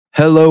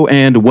Hello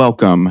and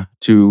welcome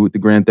to the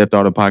Grand Theft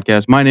Auto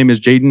Podcast. My name is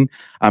Jaden.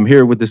 I'm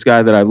here with this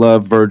guy that I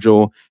love,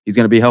 Virgil. He's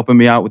going to be helping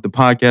me out with the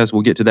podcast.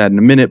 We'll get to that in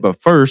a minute,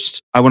 but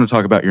first, I want to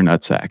talk about your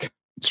nutsack.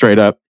 Straight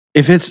up.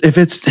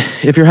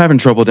 If you're having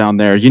trouble down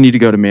there, you need to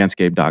go to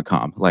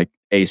manscaped.com like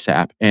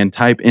ASAP and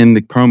type in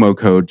the promo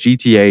code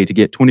GTA to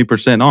get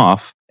 20%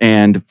 off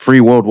and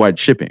free worldwide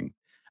shipping.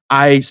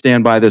 I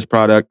stand by this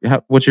product.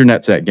 What's your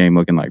nutsack game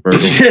looking like,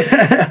 Virgil?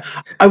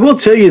 I will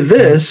tell you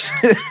this.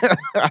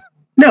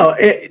 No,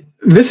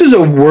 this is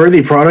a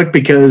worthy product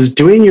because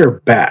doing your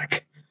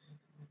back,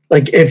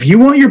 like if you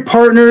want your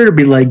partner to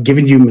be like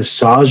giving you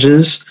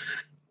massages,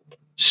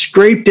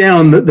 scrape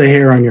down the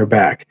hair on your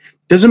back.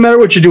 Doesn't matter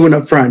what you're doing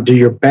up front. Do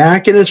your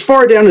back and as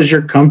far down as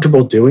you're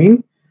comfortable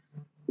doing.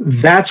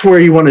 That's where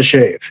you want to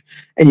shave.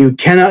 And you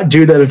cannot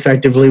do that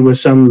effectively with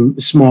some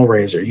small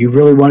razor. You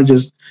really want to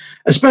just,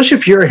 especially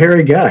if you're a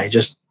hairy guy,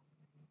 just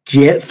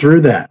get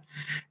through that.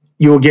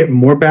 You will get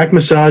more back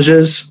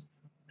massages.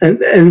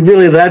 And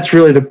really, that's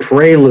really the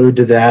prelude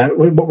to that,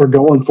 what we're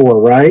going for,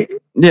 right?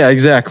 Yeah,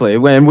 exactly.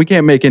 And we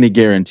can't make any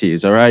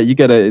guarantees, all right? You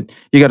gotta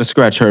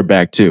scratch her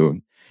back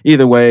too.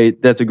 Either way,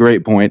 that's a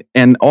great point.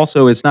 And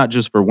also, it's not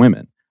just for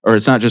women, or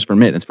it's not just for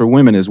men. It's for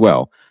women as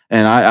well.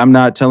 And I'm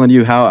not telling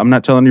your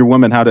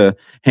woman how to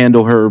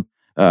handle her.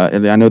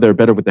 And I know they're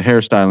better with the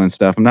hairstyle and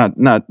stuff. I'm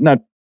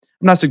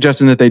not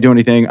suggesting that they do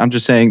anything. I'm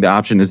just saying the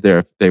option is there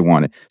if they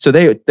want it. So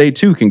they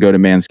too can go to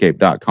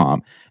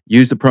manscaped.com.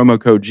 Use the promo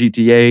code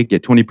GTA,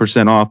 get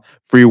 20% off,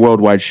 free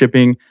worldwide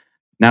shipping.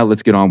 Now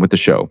let's get on with the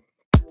show.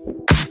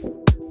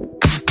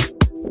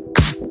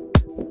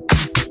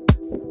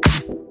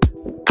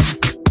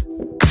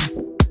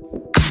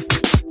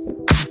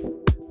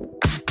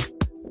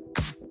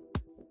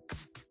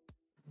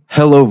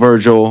 Hello,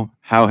 Virgil.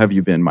 How have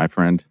you been, my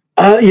friend?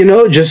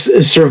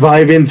 Just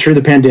surviving through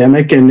the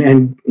pandemic,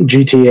 and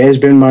GTA has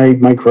been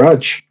my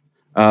crutch.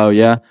 Oh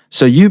yeah.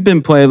 So you've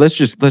been playing. Let's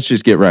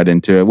just get right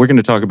into it. We're going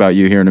to talk about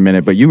you here in a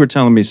minute, but you were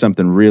telling me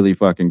something really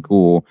fucking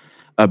cool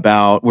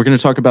about. We're going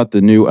to talk about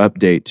the new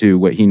update too,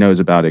 what he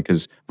knows about it,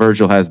 because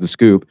Virgil has the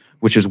scoop,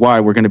 which is why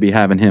we're going to be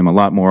having him a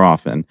lot more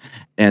often.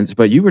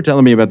 But you were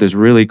telling me about this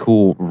really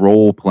cool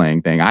role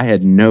playing thing. I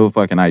had no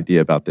fucking idea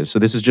about this. So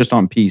this is just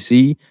on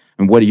PC,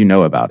 and what do you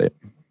know about it?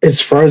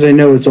 As far as I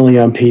know, it's only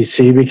on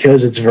PC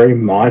because it's very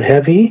mod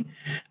heavy.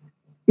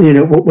 You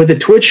know, with the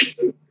Twitch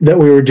that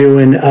we were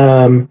doing.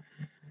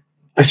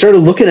 I started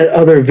looking at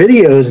other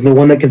videos, and the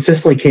one that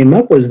consistently came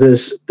up was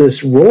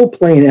this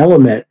role-playing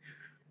element.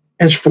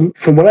 And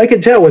from what I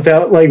could tell,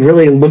 without like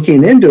really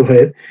looking into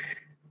it,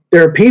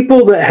 there are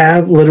people that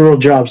have literal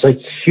jobs, like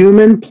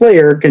human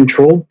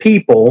player-controlled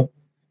people,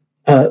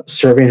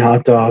 serving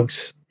hot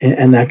dogs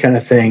and that kind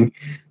of thing,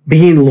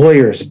 being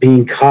lawyers,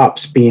 being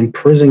cops, being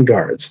prison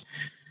guards.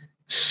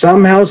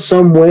 Somehow,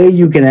 some way,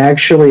 you can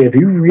actually, if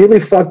you really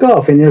fuck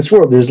off in this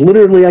world, there's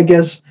literally, I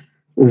guess,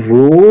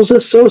 rules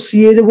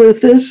associated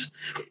with this.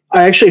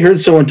 I actually heard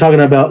someone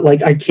talking about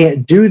like I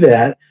can't do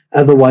that,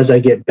 otherwise I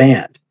get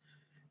banned.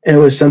 And it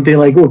was something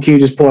like, "Well, can you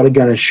just pull out a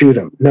gun and shoot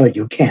him?" No,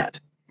 you can't.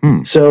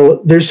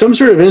 So there's some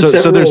sort of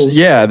inset rules.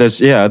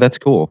 That's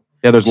cool.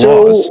 Yeah, there's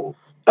laws.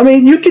 I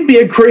mean, you can be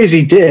a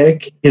crazy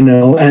dick, and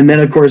then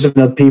of course if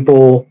enough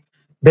people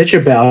bitch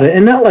about it,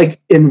 and not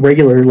like in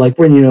regular, like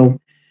when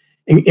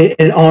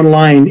in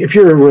online, if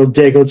you're a real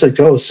dick, it's like,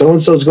 oh, so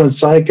and so's going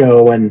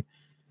psycho, and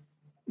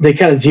they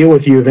kind of deal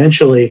with you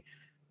eventually.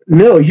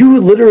 No,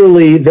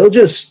 they'll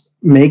just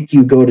make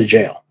you go to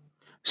jail.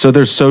 So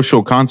there's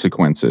social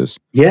consequences.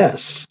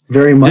 Yes,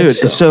 very much.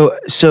 Dude,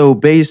 so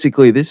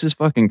basically this is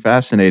fucking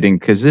fascinating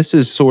because this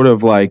is sort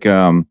of like,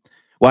 I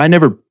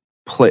never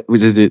played,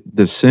 is it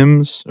The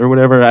Sims or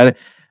whatever?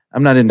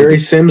 I'm not into very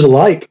Sims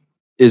alike.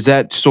 Is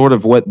that sort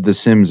of what The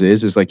Sims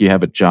is? Is like you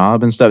have a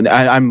job and stuff?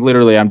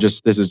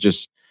 This is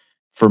just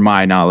for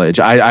my knowledge.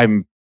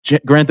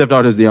 Grand Theft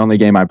Auto is the only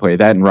game I play,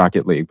 that and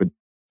Rocket League, but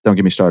don't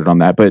get me started on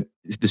that. But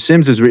The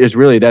Sims is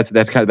really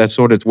that's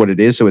sort of what it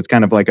is. So it's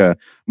kind of like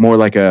more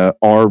like a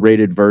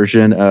R-rated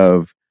version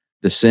of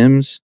The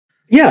Sims.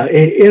 Yeah,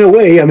 in a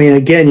way. I mean,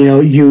 again,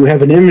 you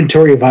have an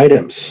inventory of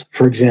items,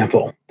 for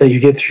example, that you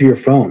get through your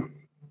phone.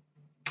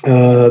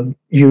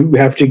 You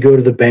have to go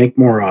to the bank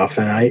more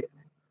often.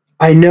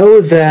 I know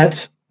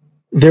that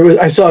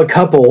I saw a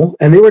couple,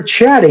 and they were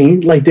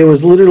chatting like there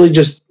was literally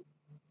just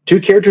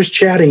two characters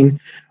chatting,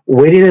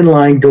 waiting in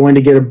line, going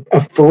to get a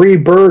free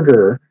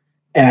burger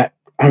at,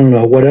 I don't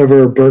know,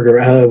 whatever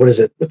burger. What is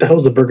it? What the hell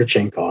is the burger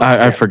chain called?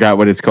 I forgot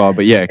what it's called,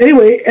 but yeah.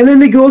 Anyway, and then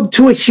they go up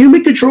to a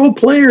human control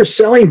player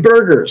selling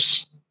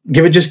burgers,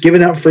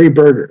 giving out free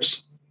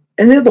burgers.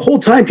 And then the whole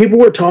time people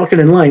were talking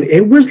in line.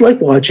 It was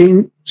like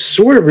watching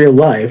sort of real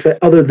life,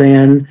 other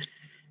than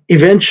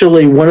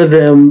eventually one of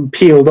them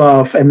peeled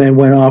off and then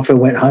went off and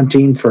went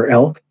hunting for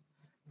elk,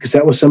 because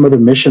that was some of the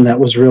mission that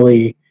was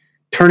really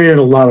turning in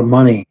a lot of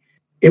money.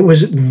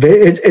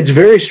 It's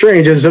very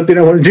strange. It's something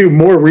I want to do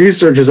more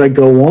research as I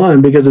go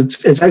on, because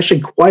it's actually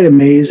quite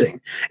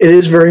amazing. It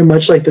is very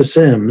much like The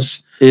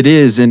Sims, It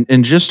is,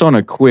 and just on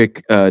a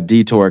quick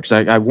detour, because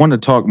I want to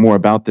talk more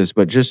about this,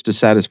 but just to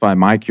satisfy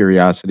my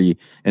curiosity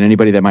and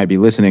anybody that might be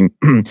listening,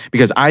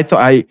 because I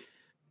thought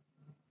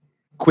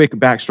quick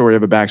backstory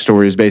of a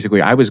backstory is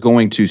basically I was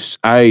going to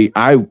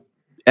I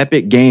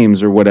Epic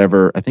Games or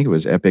whatever, I think it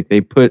was Epic.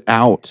 They put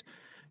out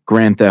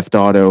Grand Theft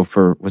Auto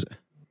for was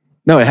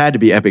no, it had to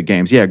be Epic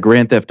Games. Yeah,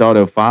 Grand Theft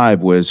Auto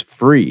 5 was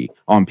free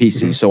on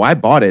PC. Mhm. So I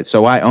bought it.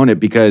 So I own it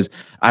because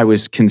I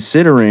was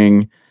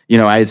considering,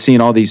 I had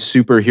seen all these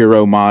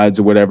superhero mods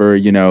or whatever,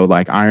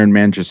 like Iron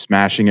Man just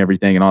smashing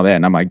everything and all that.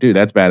 And I'm like, dude,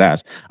 that's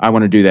badass. I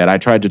want to do that. I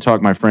tried to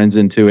talk my friends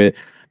into it.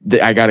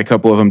 I got a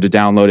couple of them to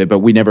download it, but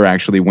we never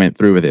actually went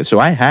through with it. So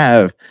I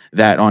have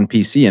that on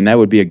PC, and that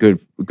would be a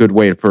good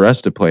way for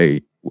us to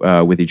play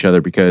with each other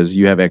because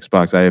you have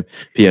Xbox, I have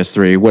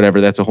PS3,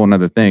 whatever. That's a whole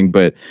nother thing.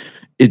 But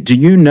do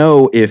you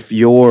know if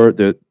you're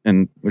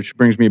and which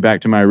brings me back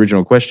to my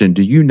original question,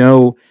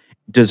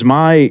 does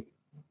my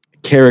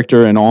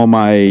character and all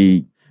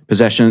my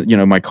possessions,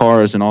 my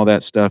cars and all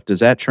that stuff, does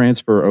that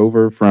transfer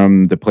over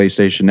from the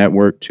PlayStation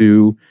Network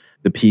to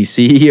the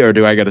PC, or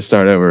do I got to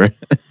start over?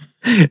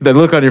 The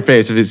look on your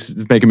face, if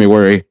it's making me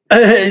worry.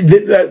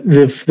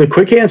 The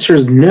quick answer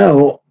is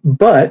no,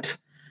 but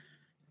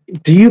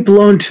do you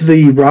belong to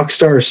the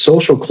Rockstar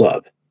Social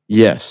Club?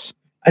 Yes.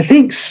 I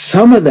think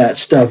some of that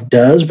stuff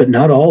does, but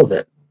not all of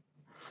it.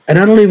 And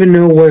I don't even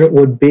know what it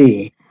would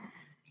be.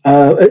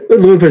 Let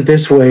me put it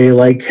this way: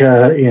 like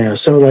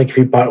so like if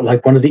you bought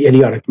like one of the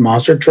idiotic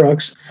monster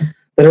trucks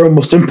that are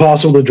almost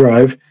impossible to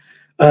drive,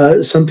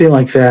 something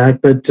like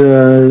that. But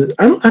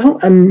I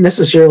don't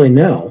necessarily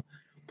know.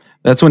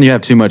 That's when you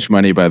have too much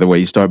money. By the way,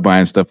 you start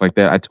buying stuff like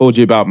that. I told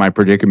you about my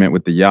predicament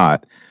with the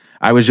yacht.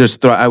 I was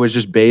just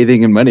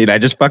bathing in money, and I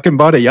just fucking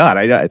bought a yacht.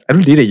 I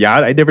don't need a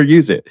yacht. I never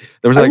use it.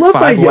 There was like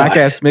 5 whack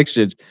ass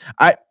mixtures.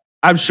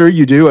 I'm sure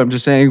you do. I'm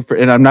just saying,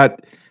 and I'm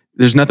not.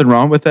 There's nothing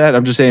wrong with that.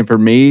 I'm just saying for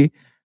me,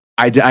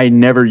 I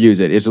never use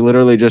it. It's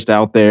literally just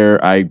out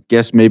there. I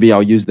guess maybe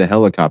I'll use the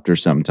helicopter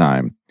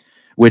sometime,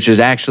 which is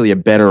actually a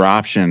better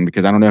option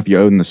because I don't know if you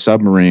own the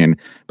submarine,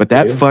 but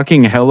that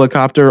fucking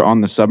helicopter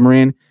on the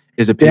submarine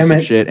is a piece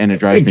of shit and it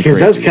drives me crazy. Because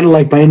that's kind of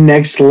like my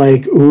next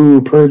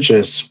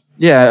purchase.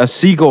 Yeah, a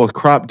seagull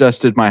crop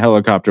dusted my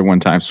helicopter one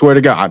time. Swear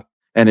to God,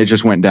 and it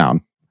just went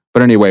down.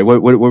 But anyway,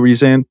 what were you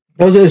saying?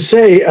 I was going to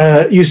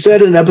say, you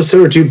said an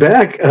episode or two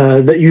back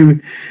that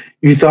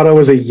you thought I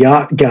was a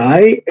yacht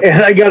guy,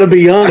 and I got to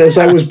be honest,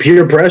 I was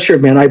peer pressure,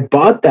 man. I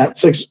bought that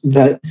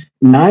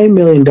 $9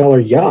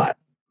 million yacht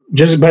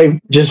just by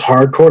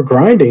hardcore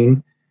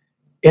grinding,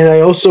 and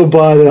I also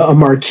bought a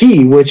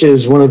Marquis, which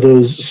is one of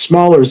those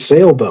smaller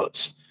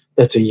sailboats.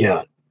 That's a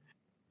yacht.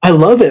 I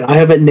love it. I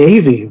have a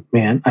Navy,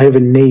 man. I have a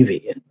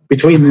Navy.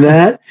 Between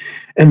that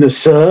and the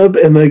sub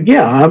and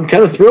I'm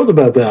kind of thrilled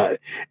about that.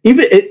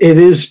 Even it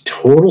is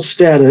total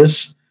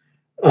status.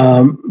 But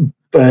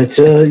I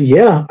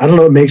don't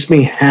know. It makes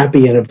me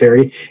happy in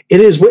it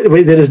is what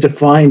that is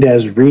defined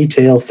as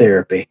retail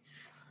therapy.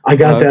 I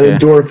got that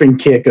endorphin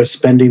kick of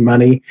spending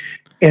money.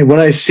 And when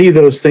I see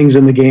those things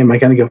in the game, I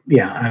kind of go,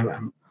 yeah,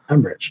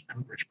 I'm rich.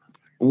 I'm rich.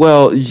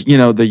 Well,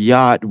 the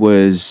yacht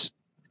was,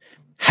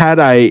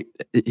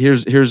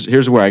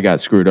 here's where I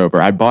got screwed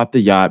over. I bought the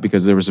yacht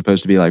because there were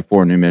supposed to be like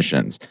 4 new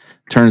missions.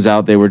 Turns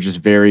out they were just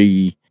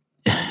very,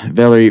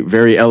 very,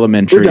 very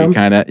elementary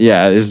kind of.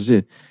 Yeah, it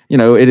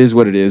is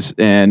what it is.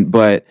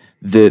 But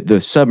the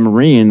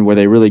submarine where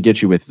they really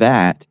get you with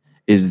that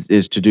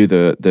is to do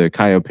the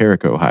Cayo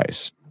Perico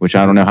heist, which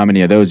I don't know how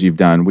many of those you've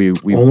done. We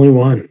only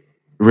one.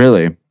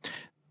 Really?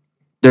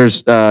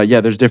 There's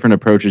different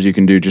approaches you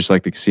can do, just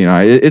like the casino.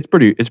 It's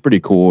pretty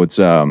cool. It's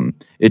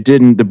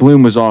the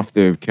bloom was off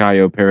the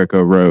Cayo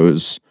Perico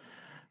rose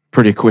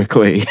pretty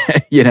quickly,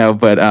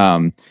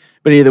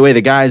 but either way,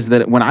 the guys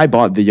that when I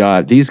bought the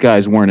yacht, these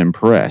guys weren't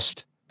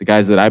impressed. The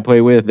guys that I play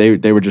with,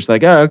 they were just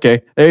like, oh,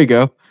 okay, there you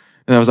go.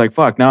 And I was like,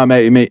 fuck, now I'm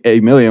at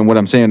 8 million. What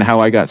I'm saying, how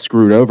I got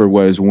screwed over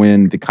was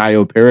when the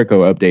Cayo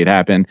Perico update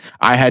happened,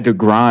 I had to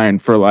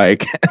grind for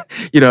like,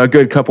 a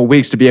good couple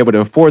weeks to be able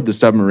to afford the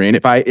submarine.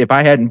 If I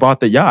hadn't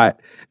bought the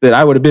yacht, then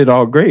I would have been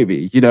all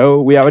gravy. I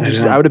would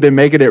have been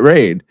making it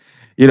rain,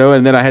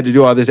 and then I had to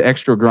do all this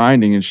extra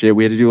grinding and shit.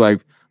 We had to do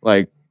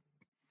like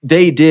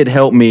they did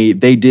help me.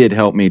 They did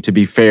help me, to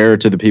be fair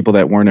to the people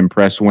that weren't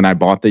impressed when I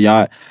bought the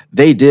yacht.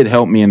 They did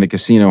help me in the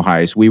casino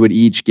heist. We would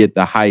each get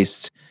the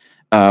heists.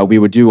 We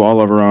would do all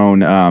of our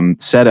own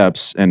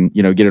setups and,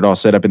 get it all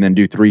set up and then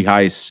do 3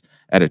 heists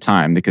at a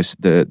time,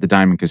 the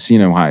Diamond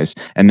Casino heist.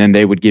 And then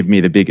they would give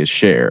me the biggest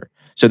share.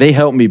 So they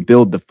helped me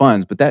build the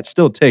funds, but that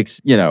still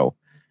takes, $9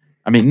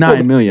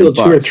 million.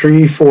 2 or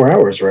 3, 4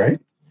 hours, right?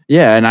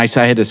 Yeah. And I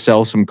had to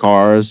sell some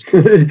cars.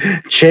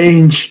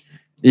 Change.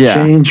 Yeah.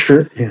 Change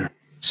for, yeah.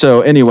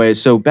 So anyway,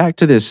 back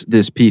to this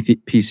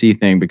PC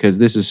thing, because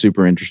this is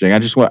super interesting. I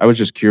was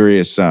just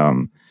curious,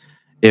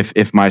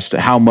 if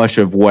how much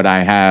of what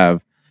I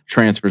have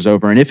transfers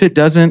over, and if it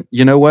doesn't,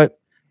 you know what,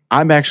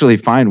 I'm actually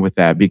fine with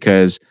that,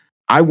 because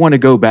I want to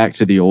go back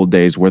to the old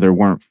days where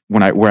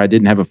where I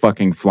didn't have a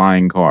fucking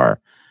flying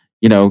car.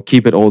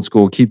 Keep it old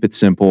school, keep it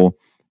simple.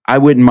 I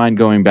wouldn't mind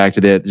going back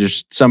to that.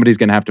 Just somebody's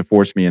going to have to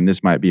force me, and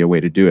this might be a way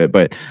to do it.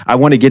 But I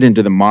want to get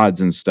into the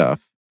mods and stuff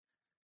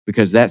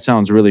because that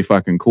sounds really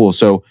fucking cool.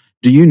 So,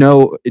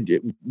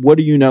 what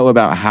do you know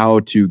about how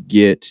to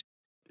get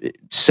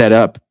set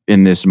up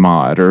in this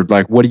mod, or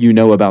like, what do you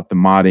know about the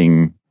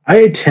modding? I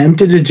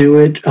attempted to do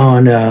it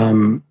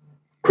on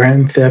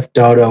Grand Theft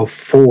Auto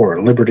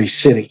 4, Liberty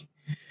City.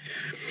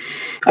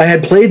 I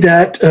had played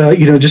that,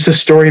 just the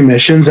story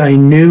missions. I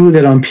knew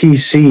that on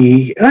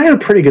PC, and I had a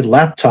pretty good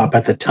laptop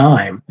at the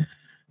time,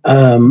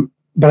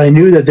 but I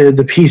knew that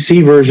the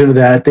PC version of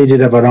that, they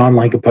did have an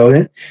online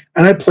component,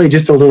 and I played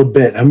just a little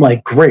bit. I'm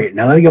like, great.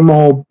 Now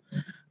that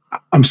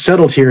I'm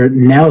settled here,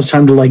 now it's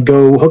time to like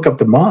go hook up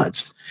the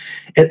mods.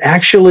 It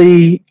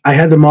actually, I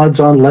had the mods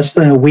on less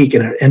than a week,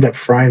 and it ended up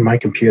frying my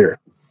computer.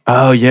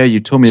 Oh yeah,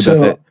 you told me about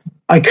that.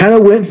 I kind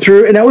of went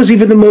through, and that was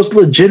even the most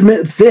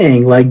legitimate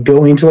thing, like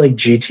going to like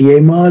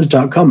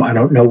GTAmods.com. I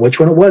don't know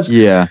which one it was.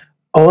 Yeah.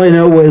 All I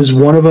know was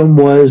one of them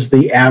was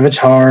the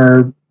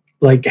Avatar,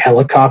 like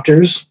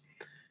helicopters,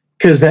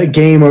 because that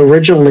game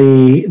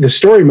originally, the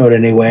story mode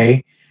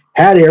anyway,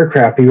 had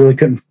aircraft, but you really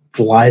couldn't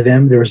fly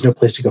them. There was no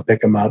place to go pick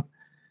them up.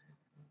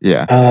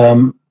 Yeah.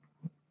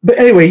 But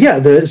anyway,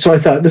 yeah. So I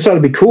thought this ought to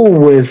be cool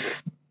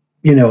with,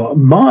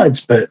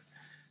 mods, but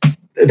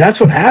that's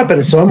what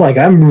happened. So I'm like,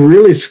 I'm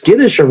really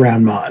skittish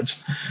around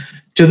mods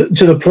to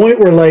the point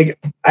where like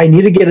I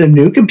need to get a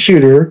new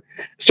computer,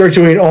 start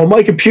doing all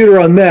my computer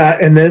on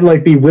that, and then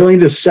like be willing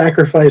to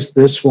sacrifice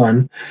this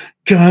one.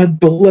 God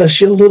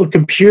bless you, little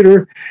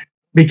computer,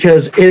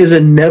 because it is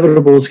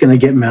inevitable it's going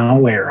to get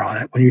malware on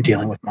it when you're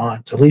dealing with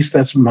mods. At least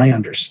that's my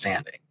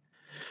understanding.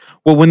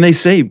 Well, when they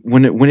say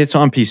when it's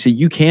on PC,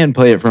 you can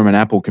play it from an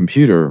Apple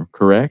computer,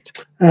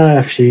 correct?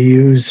 If you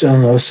use, I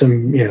don't know,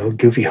 some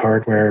goofy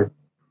hardware.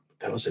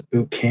 That was at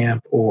Boot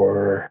Camp,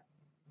 or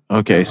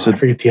okay, so I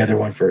forget the other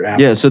one for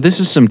Apple. Yeah, so this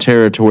is some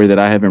territory that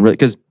I haven't really,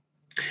 because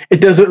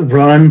it doesn't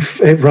run.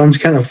 It runs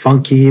kind of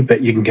funky,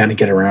 but you can kind of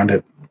get around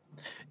it.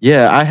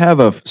 Yeah, I have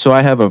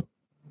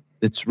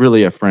it's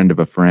really a friend of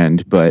a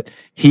friend, but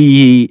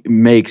he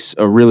makes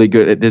a really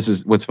good. This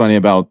is what's funny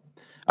about.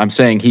 I'm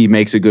saying he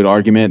makes a good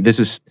argument. This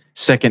is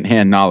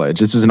secondhand knowledge.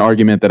 This is an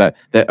argument that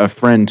a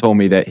friend told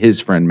me that his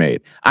friend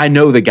made. I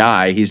know the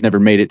guy. He's never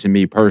made it to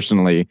me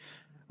personally.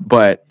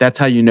 But that's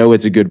how you know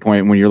it's a good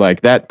point, when you're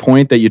like, that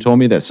point that you told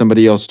me that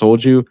somebody else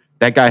told you,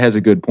 that guy has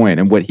a good point.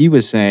 And what he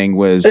was saying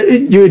was,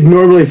 you would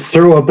normally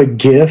throw up a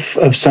GIF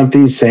of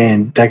something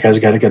saying that guy's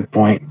got a good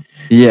point.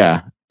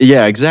 Yeah,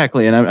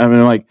 exactly. And I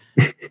mean, like,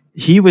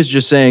 he was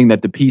just saying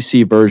that the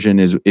PC version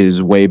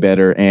is way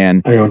better.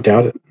 And I don't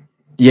doubt it.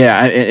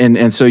 Yeah,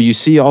 and so you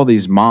see all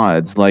these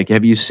mods. Like,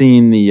 have you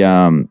seen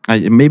the?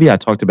 Maybe I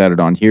talked about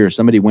it on here.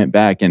 Somebody went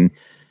back and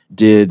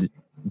did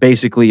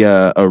basically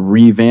a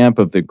revamp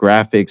of the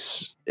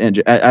graphics,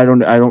 and I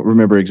don't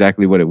remember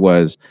exactly what it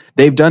was.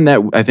 They've done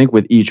that, I think,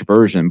 with each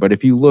version. But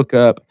if you look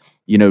up,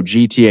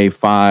 GTA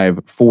 5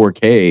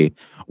 4K,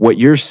 what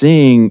you're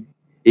seeing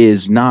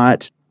is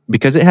not,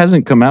 because it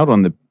hasn't come out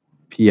on the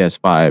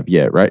PS5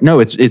 yet, right? No,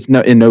 it's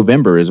in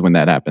November is when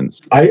that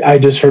happens. I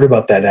just heard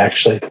about that,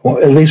 actually. Well,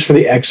 at least for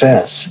the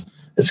XS,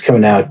 it's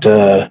coming out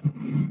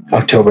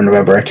October,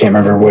 November. I can't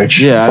remember which.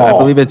 Yeah,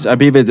 fall. I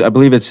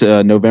believe it's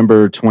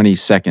November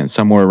 22nd,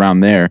 somewhere around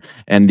there.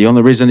 And the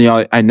only reason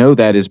I know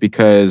that is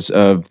because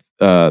of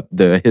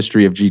the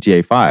history of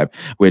GTA 5,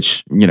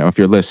 which, if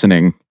you're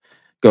listening,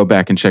 go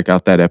back and check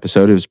out that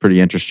episode. It was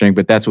pretty interesting.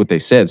 But that's what they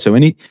said. So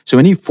any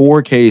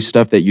 4K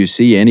stuff that you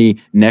see,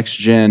 any next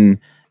gen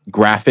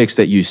graphics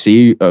that you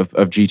see of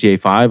GTA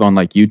 5 on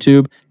like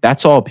YouTube,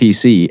 that's all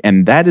PC,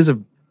 and that is a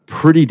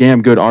pretty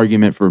damn good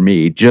argument for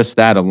me, just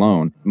that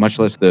alone, much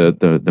less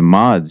the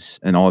mods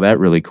and all that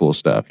really cool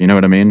stuff. You know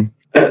what I mean?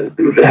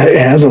 It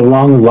has a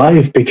long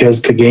life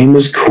because the game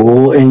was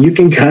cool, and you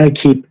can kind of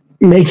keep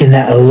making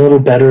that a little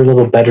better,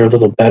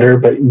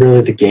 but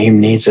really the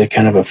game needs a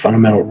kind of a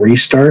fundamental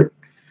restart.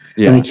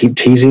 Yeah. And I keep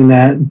teasing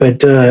that,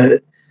 but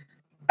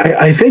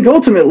I think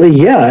ultimately,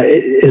 yeah,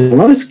 as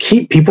long as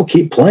people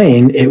keep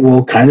playing, it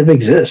will kind of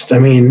exist. I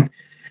mean,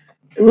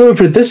 let me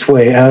put it this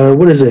way.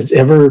 What is it?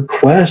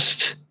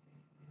 EverQuest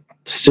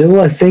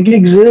still, I think,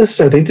 exists.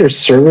 I think there's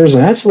servers,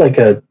 and that's like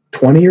a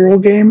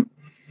 20-year-old game.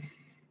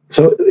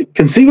 So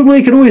conceivably,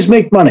 it could always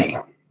make money.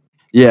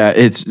 Yeah,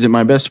 it's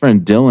my best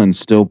friend Dylan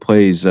still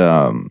plays,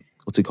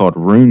 what's it called?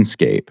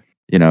 RuneScape.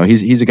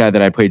 He's a guy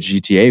that I played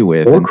GTA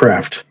with.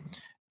 Warcraft.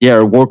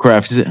 Or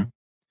Warcraft.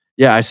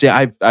 Yeah, I see.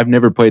 I've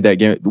never played that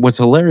game. What's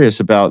hilarious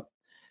about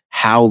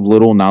how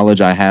little knowledge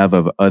I have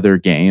of other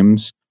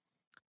games,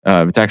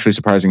 it's actually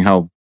surprising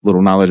how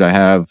little knowledge I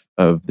have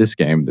of this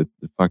game, the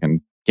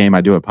fucking game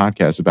I do a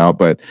podcast about.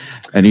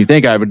 And you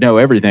think I would know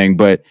everything,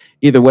 but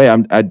either way,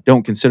 I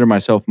don't consider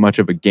myself much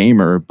of a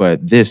gamer,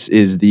 but this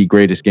is the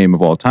greatest game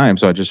of all time.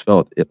 So I just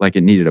felt like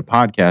it needed a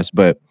podcast.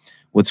 But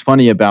what's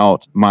funny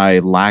about my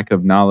lack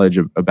of knowledge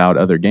about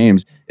other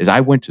games is I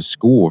went to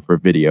school for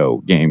video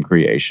game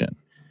creation.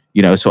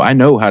 So I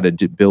know how to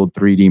build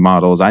 3D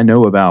models. I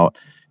know about,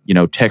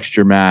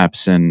 texture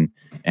maps and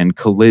and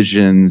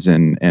collisions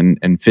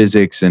and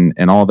physics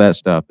and all that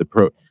stuff.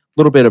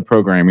 Little bit of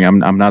programming.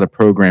 I'm not a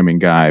programming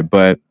guy,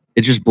 but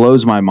it just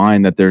blows my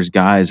mind that there's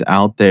guys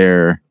out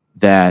there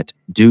that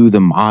do the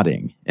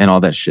modding and all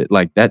that shit.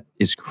 Like, that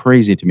is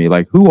crazy to me.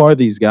 Like, who are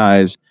these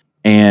guys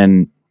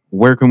and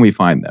where can we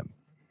find them?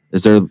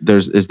 Is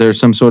there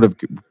some sort of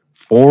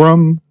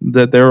forum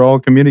that they're all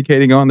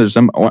communicating on? There's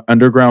some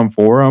underground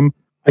forum.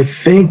 I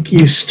think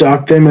you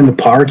stalk them in the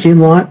parking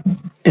lot,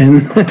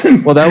 and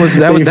well, that's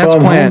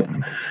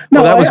plan.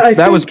 No, well,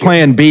 that was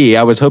plan B.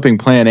 I was hoping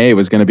plan A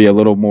was going to be a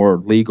little more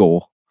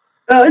legal.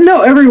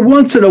 No, every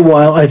once in a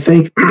while, I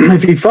think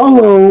if you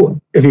follow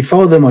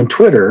them on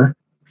Twitter,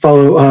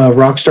 follow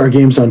Rockstar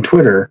Games on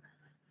Twitter,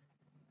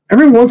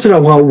 every once in a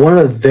while, one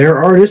of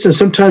their artists, and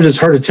sometimes it's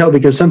hard to tell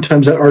because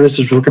sometimes that artist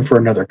is working for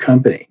another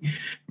company,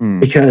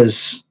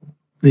 because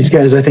these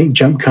guys, I think,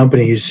 jump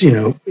companies,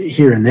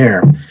 here and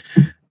there.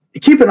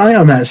 Keep an eye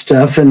on that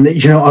stuff, and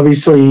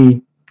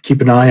obviously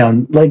keep an eye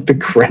on like the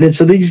credits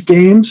of these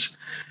games.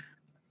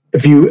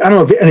 If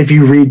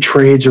you read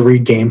trades or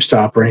read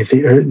GameStop or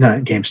anything, or not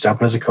GameStop,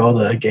 what is it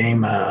called? The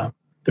game,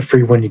 the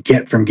free one you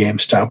get from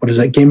GameStop. What is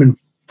that? Game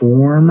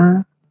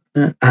Informer?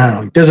 I don't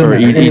know. It doesn't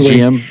matter.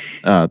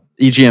 EGM.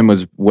 EGM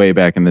was way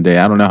back in the day.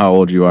 I don't know how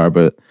old you are,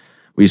 but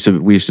we used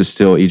to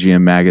steal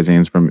EGM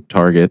magazines from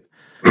Target.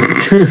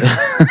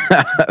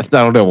 I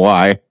don't know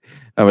why.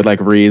 I would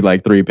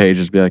read 3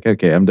 pages, be like,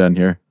 okay, I'm done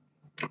here.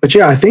 But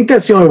yeah, I think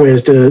that's the only way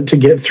is to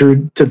get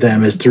through to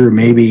them is through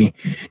maybe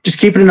just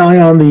keeping an eye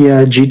on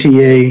the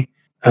GTA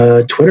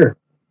Twitter.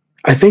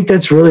 I think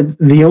that's really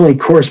the only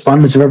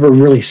correspondence I've ever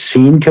really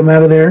seen come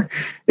out of there.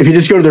 If you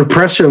just go to their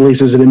press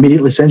releases, it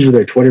immediately sends you to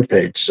their Twitter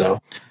page.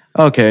 So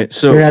okay,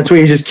 so that's where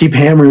you just keep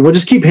hammering. We'll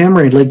just keep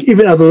hammering. Like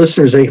even other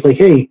listeners, like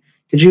hey,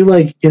 could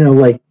you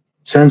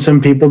send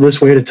some people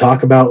this way to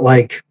talk about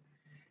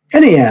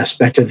any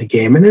aspect of the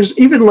game? And there's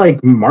even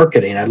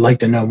marketing. I'd like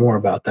to know more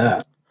about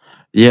that.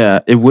 Yeah,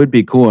 it would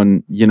be cool.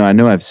 And, I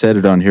know I've said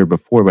it on here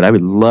before, but I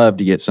would love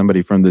to get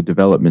somebody from the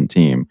development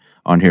team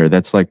on here.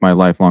 That's my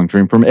lifelong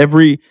dream from I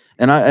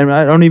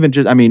don't even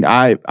just,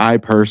 I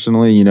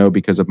personally,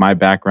 because of my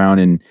background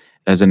and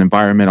as an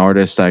environment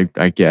artist, I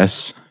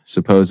guess,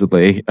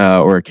 supposedly,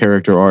 or a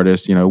character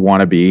artist,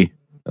 wannabe.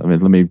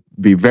 Let me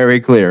be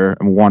very clear.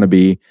 I'm a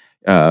wannabe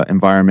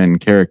environment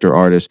and character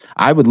artist.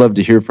 I would love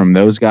to hear from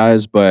those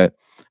guys, but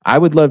I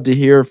would love to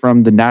hear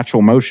from the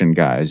natural motion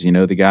guys,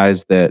 the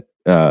guys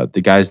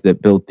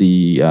that built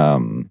the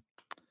I'm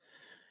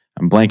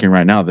blanking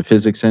right now, the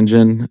physics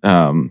engine.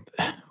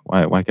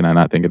 Why can I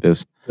not think of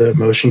this? The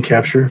motion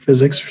capture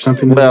physics or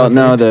something? Well,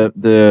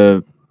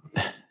 no,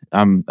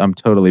 I'm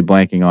totally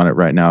blanking on it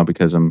right now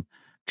because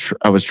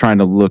I was trying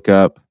to look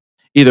up.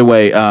 Either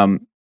way,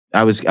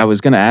 I was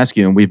going to ask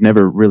you, and we've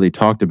never really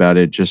talked about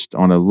it, just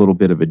on a little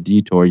bit of a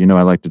detour.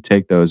 I like to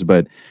take those,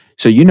 but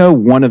so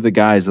one of the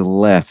guys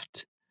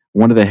left.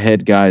 One of the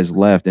head guys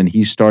left, and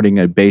he's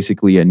starting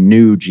basically a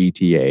new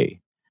GTA.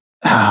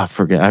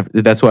 Forget.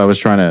 That's what I was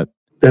trying to.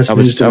 That's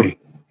news to me.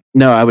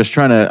 No, I was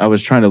trying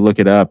to look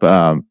it up.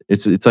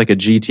 It's like a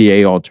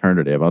GTA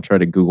alternative. I'll try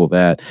to Google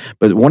that.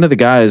 But one of the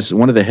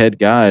head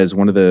guys,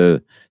 one of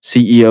the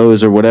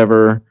CEOs or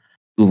whatever,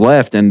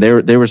 left, and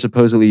they were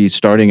supposedly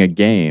starting a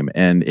game,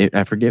 and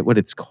I forget what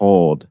it's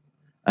called.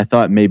 I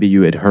thought maybe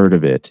you had heard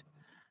of it.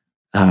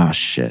 Oh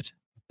shit!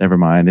 Never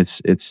mind.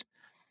 It's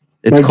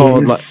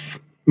called.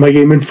 My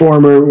Game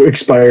Informer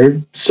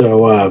expired,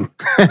 so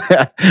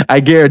I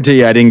guarantee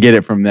you I didn't get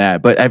it from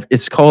that. But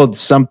it's called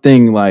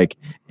something like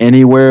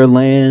Anywhere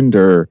Land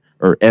or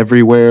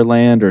Everywhere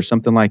Land or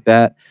something like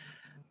that.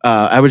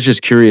 I was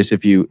just curious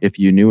if you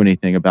knew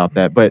anything about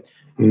that. But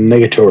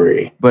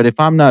negatory. But if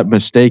I'm not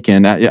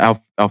mistaken,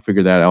 I'll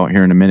figure that out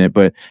here in a minute.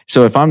 But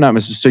so if I'm not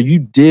mistaken, so you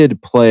did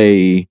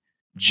play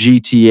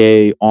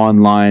GTA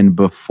Online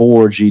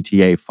before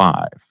GTA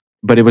 5,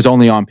 but it was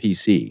only on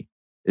PC.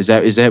 Is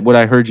that what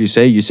I heard you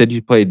say? You said you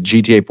played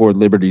GTA 4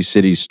 Liberty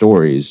City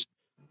Stories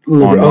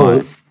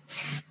online.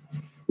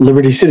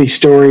 Liberty City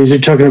Stories. You're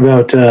talking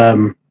about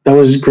that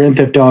was Grand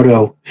Theft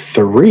Auto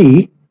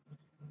 3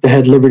 that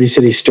had Liberty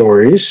City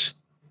Stories.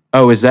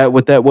 Oh, is that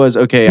what that was?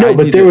 Okay. No,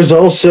 but there was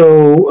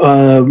also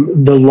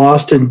The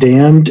Lost and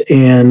Damned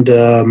and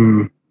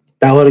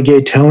Ballad of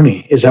Gay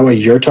Tony. Is that what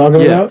you're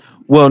talking about?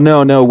 Well,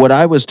 no. What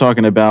I was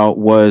talking about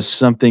was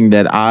something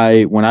that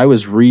when I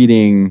was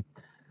reading,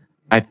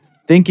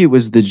 I think it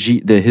was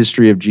the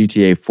history of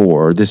GTA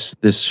 4.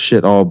 This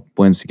shit all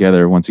blends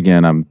together. Once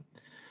again,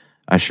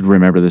 I should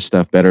remember this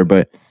stuff better.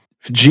 But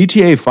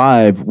GTA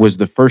 5 was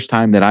the first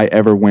time that I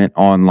ever went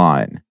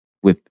online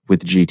with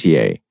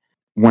GTA.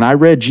 When I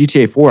read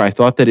GTA 4, I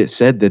thought that it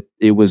said that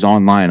it was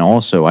online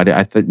also.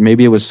 I thought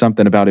maybe it was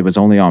something about it was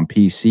only on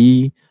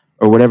PC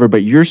or whatever.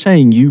 But you're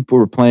saying you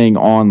were playing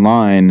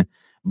online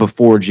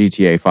before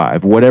GTA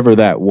 5, whatever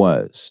that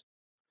was.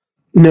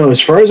 No,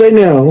 as far as I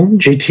know,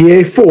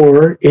 GTA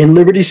 4 in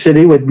Liberty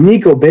City with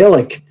Niko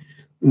Bellic,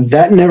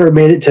 that never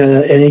made it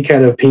to any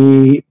kind of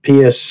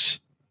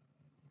PS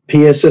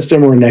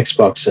system or an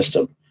Xbox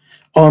system.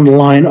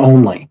 Online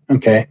only,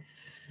 okay?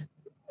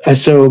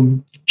 So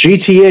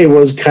GTA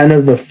was kind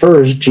of the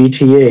first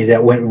GTA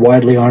that went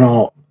widely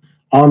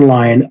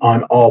online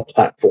on all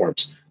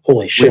platforms.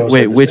 Holy shit!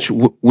 Wait, which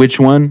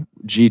one?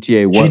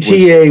 GTA what was?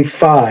 GTA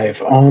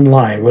 5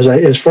 online was,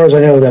 as far as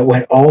I know, that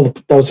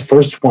was the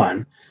first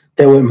one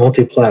that went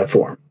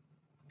multi-platform.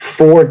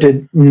 4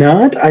 did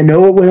not. I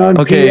know it went on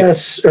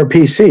PS or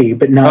PC,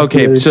 but not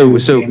the other two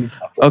gaming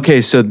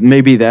platforms. So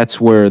maybe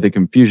that's where the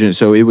confusion is.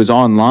 So it was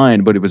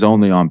online, but it was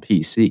only on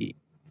PC.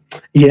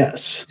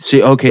 Yes.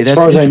 See, okay, as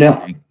far as I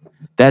know.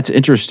 That's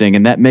interesting,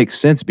 and that makes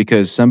sense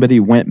because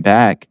somebody went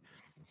back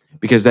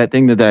because that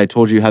thing that I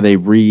told you how they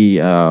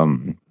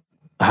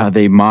how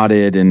they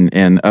modded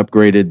and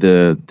upgraded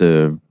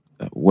the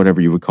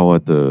whatever you would call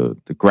it, the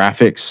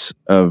graphics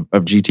of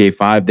GTA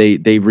 5. They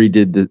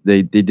redid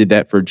they did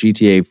that for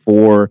GTA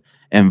 4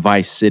 and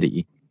Vice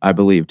City, I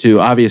believe, too.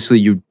 Obviously,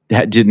 you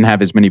didn't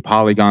have as many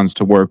polygons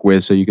to work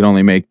with, so you could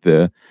only make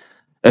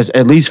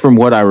at least from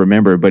what I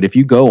remember. But if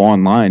you go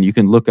online, you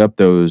can look up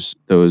those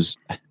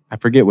I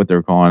forget what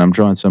they're calling. I'm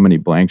drawing so many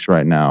blanks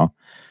right now.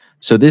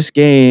 So this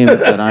game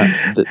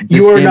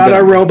you are not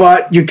a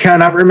robot. You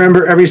cannot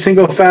remember every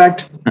single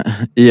fact.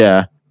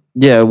 Yeah.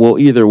 Well,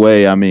 either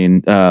way, I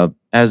mean,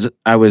 as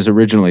I was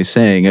originally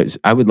saying,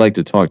 I would like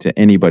to talk to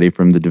anybody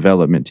from the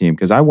development team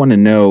because I want to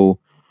know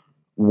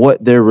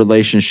what their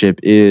relationship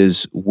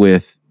is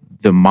with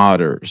the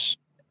modders.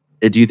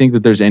 Do you think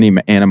that there's any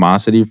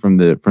animosity from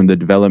the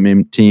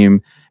development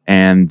team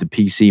and the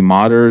PC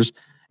modders?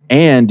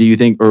 And do you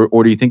think,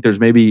 or do you think there's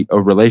maybe a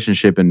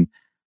relationship, and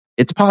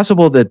it's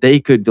possible that they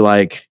could,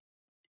 like,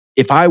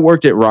 if I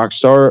worked at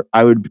Rockstar,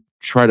 I would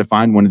try to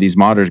find one of these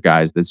modders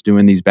guys that's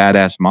doing these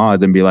badass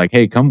mods and be like,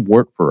 hey, come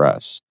work for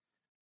us.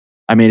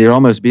 I mean, it'd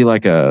almost be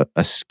like a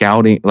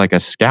scouting, like a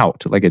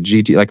scout, like a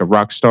GT, like a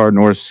Rockstar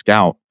North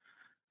scout.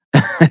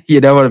 You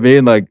know what I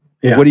mean? Like,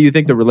 What do you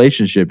think the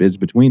relationship is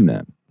between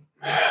them?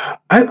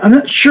 I'm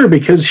not sure,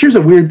 because here's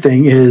a weird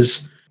thing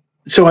is,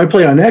 so I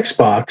play on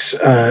Xbox,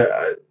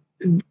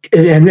 and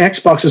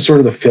Xbox is sort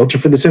of the filter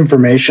for this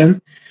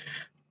information.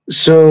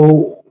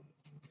 So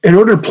in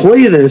order to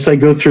play this, I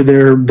go through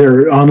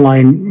their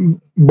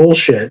online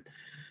bullshit.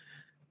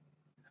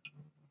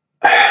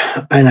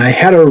 And I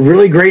had a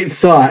really great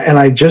thought, and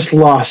I just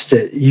lost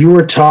it. You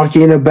were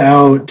talking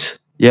about...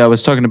 Yeah, I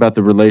was talking about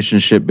the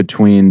relationship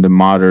between the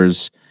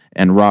modders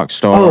and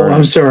Rockstar. Oh,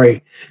 I'm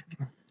sorry.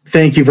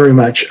 Thank you very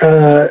much.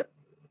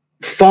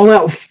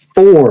 Fallout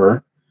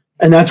 4,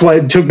 and that's why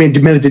it took me a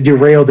minute to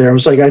derail there. I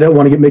was like, I don't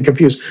want to get me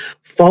confused.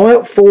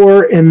 Fallout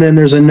 4, and then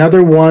there's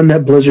another one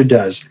that Blizzard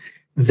does.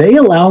 They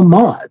allow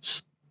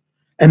mods.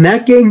 And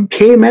that game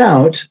came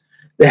out.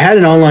 They had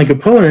an online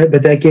component,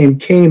 but that game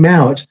came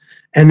out.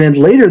 And then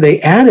later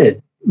they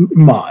added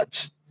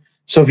mods.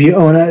 So if you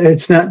own it,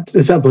 it's not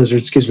Blizzard,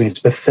 excuse me, it's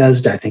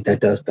Bethesda, I think, that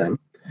does them.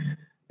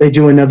 They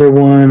do another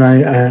one,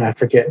 I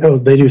forget. Oh,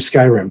 they do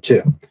Skyrim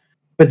too.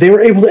 But they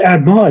were able to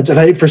add mods.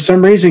 And for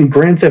some reason,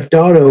 Grand Theft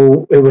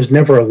Auto, it was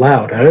never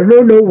allowed. I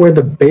don't know where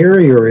the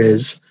barrier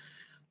is.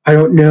 I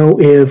don't know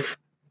if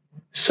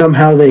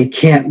somehow they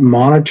can't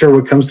monitor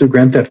what comes through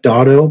Grand Theft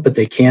Auto, but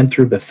they can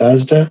through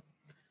Bethesda.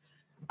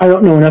 I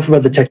don't know enough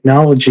about the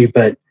technology,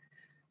 but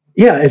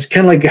yeah, it's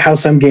kind of like how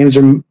some games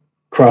are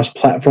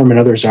cross-platform and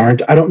others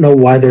aren't. I don't know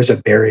why there's a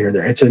barrier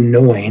there. It's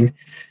annoying.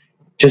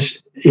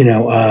 Just,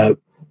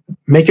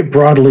 make it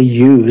broadly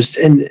used,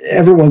 and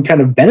everyone kind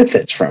of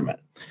benefits from it.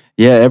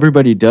 Yeah,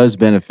 everybody does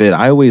benefit.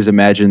 I always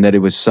imagined that it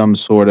was some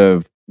sort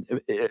of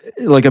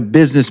like a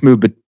business move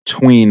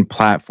between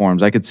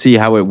platforms. I could see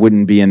how it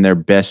wouldn't be in their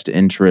best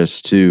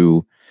interest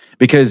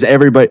because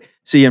everybody,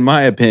 see, in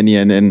my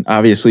opinion, and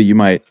obviously you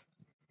might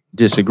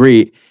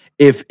disagree,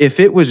 if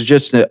it was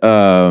just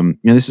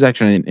this is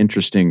actually an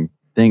interesting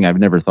thing I've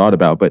never thought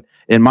about, but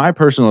in my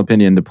personal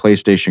opinion, the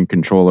PlayStation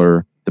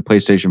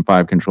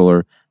 5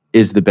 controller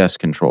is the best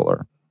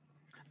controller.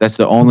 That's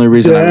the only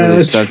reason I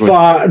really stuck with.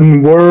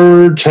 Fighting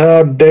words,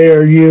 how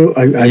dare you?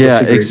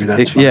 Yeah,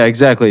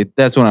 exactly.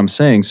 That's what I'm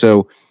saying.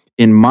 So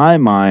in my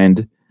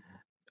mind,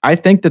 I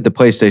think that the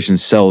PlayStation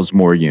sells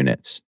more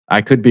units.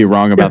 I could be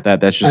wrong about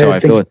that. That's just how I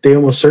feel it. They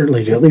almost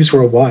certainly do, at least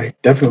worldwide.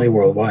 Definitely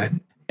worldwide.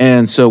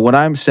 And so what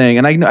I'm saying,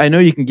 and I know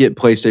you can get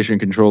PlayStation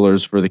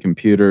controllers for the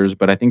computers,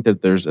 but I think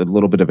that there's a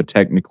little bit of a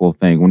technical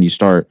thing when you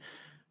start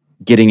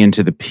getting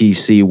into the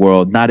PC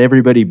world. Not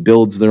everybody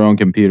builds their own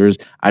computers.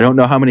 I don't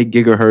know how many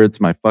gigahertz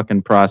my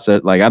fucking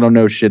process, like, I don't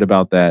know shit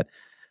about that,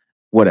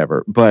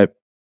 whatever. But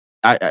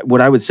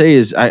what I would say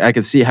is I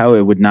could see how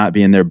it would not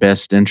be in their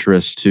best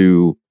interest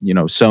to,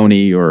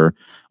 Sony or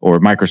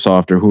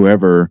Microsoft or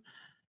whoever.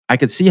 I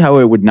could see how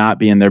it would not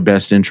be in their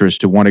best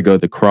interest to want to go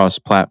the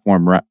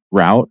cross-platform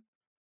route.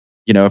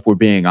 If we're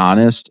being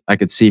honest, I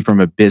could see from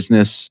a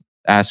business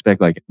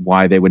aspect, like,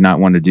 why they would not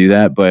want to do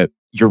that. But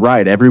you're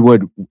right.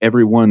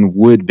 Everyone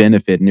would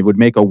benefit, and it would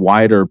make a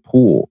wider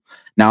pool.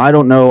 Now, I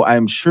don't know.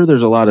 I'm sure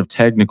there's a lot of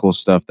technical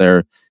stuff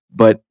there,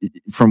 but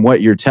from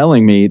what you're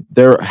telling me,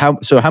 how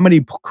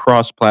many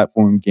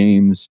cross-platform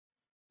games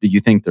do you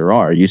think there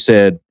are? You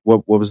said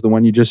what was the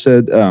one you just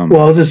said? Well,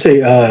 I'll just say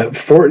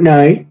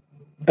Fortnite,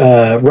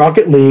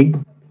 Rocket League,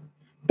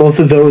 Both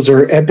of those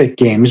are Epic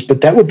games, but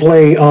that would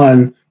play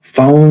on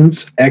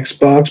phones,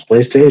 Xbox,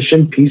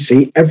 PlayStation,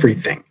 PC,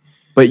 everything.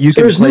 But you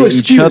can play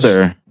each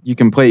other. You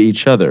can play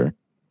each other.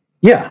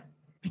 Yeah.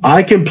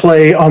 I can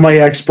play on my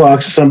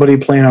Xbox, somebody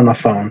playing on a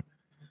phone.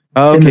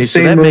 Okay, in the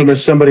same room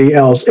as somebody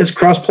else. It's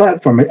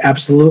cross-platform,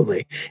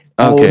 absolutely.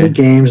 All the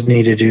games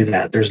need to do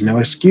that. There's no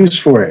excuse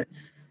for it.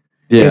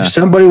 Yeah. If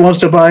somebody wants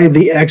to buy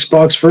the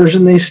Xbox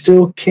version, they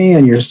still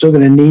can. You're still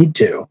going to need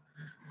to.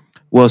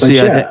 Well, but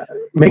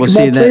make them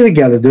all play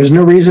together. There's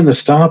no reason to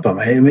stop them.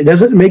 It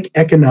doesn't make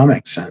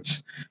economic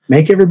sense.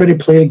 Make everybody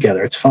play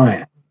together. It's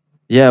fine.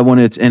 Yeah,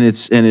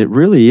 it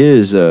really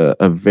is a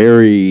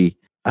very,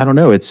 I don't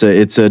know, it's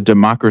a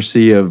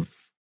democracy of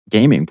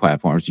gaming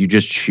platforms. You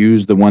just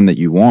choose the one that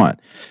you want.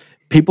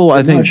 People,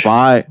 I think,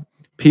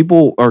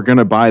 people are going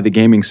to buy the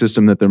gaming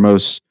system that they're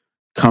most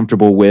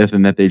comfortable with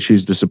and that they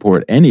choose to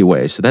support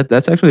anyway. So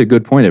that's actually a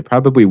good point. It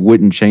probably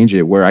wouldn't change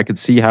it, where I could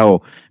see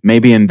how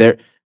maybe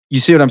you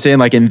see what I'm saying?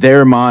 Like in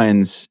their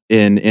minds,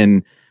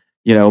 in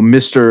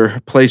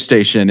Mr.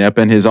 PlayStation up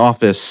in his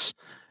office,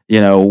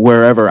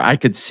 wherever, I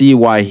could see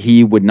why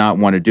he would not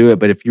want to do it.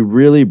 But if you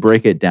really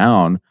break it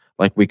down,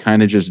 like we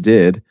kind of just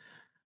did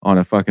on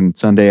a fucking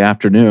Sunday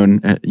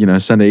afternoon,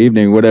 Sunday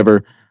evening,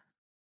 whatever,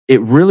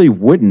 it really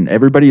wouldn't.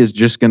 Everybody is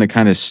just going to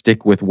kind of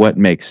stick with what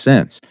makes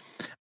sense.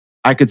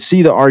 I could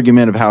see the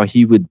argument of how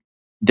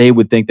they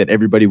would think that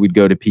everybody would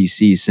go to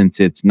PC since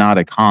it's not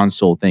a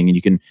console thing and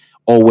you can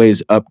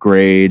always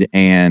upgrade,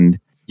 and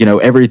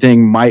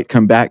everything might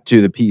come back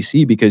to the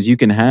PC because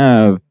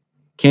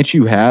can't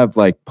you have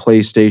like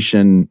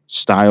PlayStation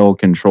style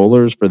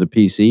controllers for the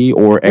PC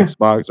or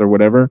Xbox or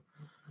whatever?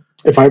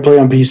 If I play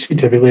on PC,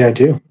 typically I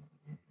do.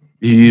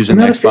 You use an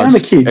Xbox? I'm a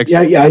kid.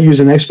 Yeah, I use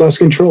an Xbox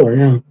controller.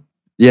 Yeah.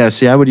 Yeah.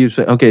 See, I would use.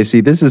 Okay.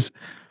 See, this is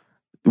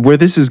where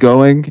this is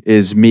going.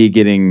 Is me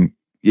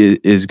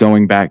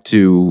going back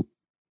to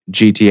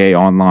GTA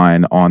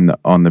Online on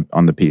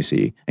the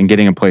PC and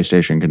getting a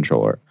PlayStation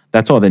controller.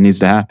 That's all that needs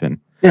to happen.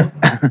 Yeah.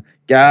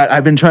 God,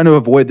 I've been trying to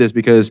avoid this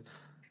because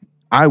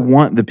I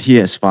want the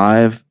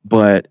PS5,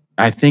 but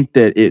I think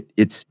that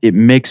it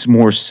makes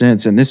more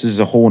sense. And this is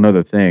a whole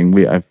nother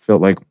thing. I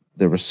felt like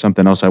there was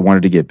something else I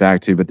wanted to get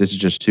back to, but this is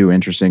just too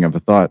interesting of a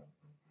thought.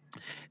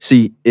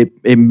 See,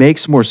 it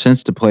makes more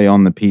sense to play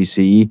on the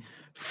PC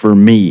for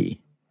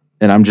me.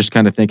 And I'm just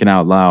kind of thinking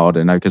out loud,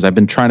 and because I've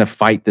been trying to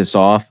fight this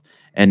off,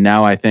 and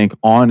now I think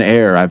on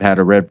air I've had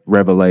a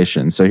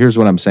revelation. So here's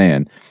what I'm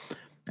saying.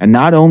 And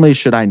not only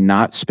should I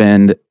not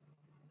spend,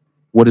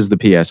 what is the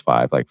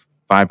PS5, like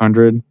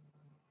 500?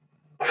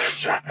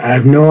 I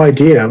have no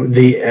idea.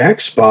 The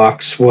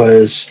Xbox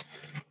was,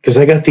 because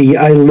I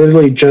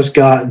literally just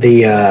got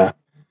the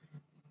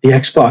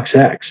Xbox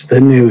X, the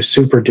new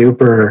super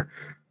duper,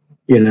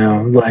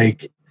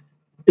 like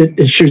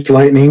it shoots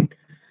lightning.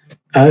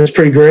 It's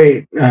pretty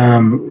great.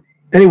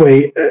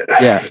 Anyway,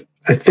 yeah,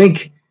 I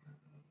think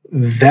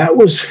that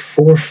was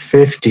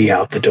 $450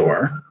 out the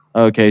door.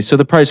 Okay, so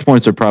the price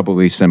points are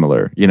probably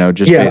similar,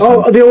 just they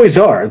always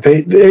are.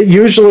 They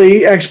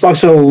usually Xbox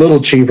is a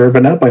little cheaper,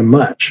 but not by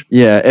much.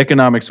 Yeah,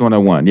 economics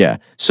 101. Yeah.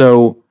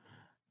 So,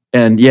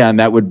 and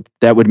that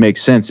would make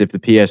sense if the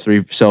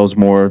PS3 sells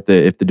more.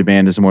 If the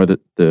demand is more,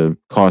 the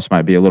cost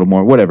might be a little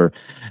more. Whatever,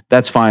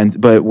 that's fine.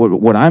 But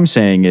what I'm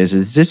saying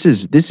is this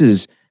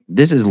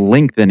is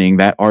lengthening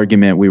that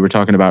argument we were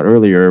talking about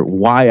earlier.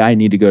 Why I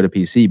need to go to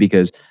PC,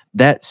 because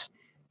that's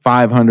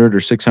 $500 or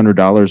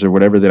 $600 or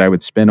whatever that I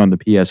would spend on the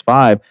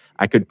PS5,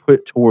 I could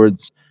put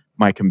towards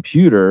my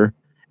computer,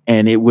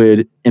 and it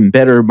would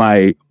embetter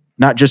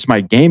not just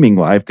my gaming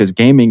life, because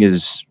gaming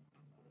is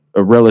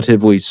a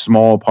relatively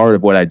small part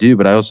of what I do,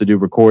 but I also do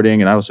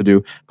recording and I also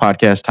do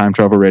podcast, time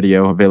travel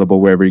radio,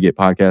 available wherever you get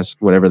podcasts,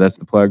 whatever, that's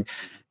the plug.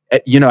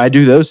 I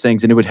do those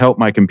things, and it would help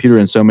my computer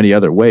in so many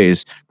other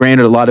ways.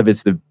 Granted, a lot of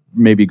it's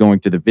maybe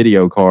going to the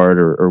video card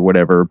or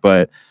whatever,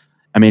 but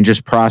I mean,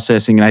 just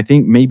processing. And I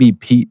think maybe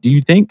do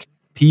you think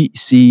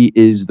PC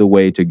is the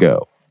way to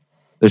go?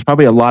 There's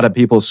probably a lot of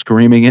people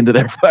screaming into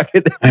their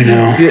fucking. I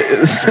know.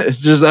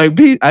 It's just like,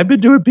 I've been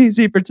doing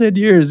PC for 10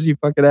 years, you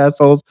fucking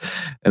assholes.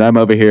 And I'm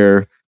over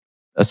here,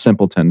 a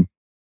simpleton,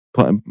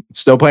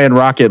 still playing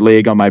Rocket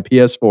League on my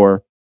PS4,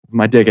 with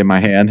my dick in my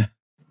hand.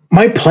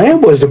 My plan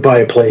was to buy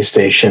a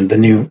PlayStation,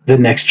 the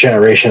next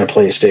generation of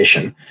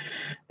PlayStation.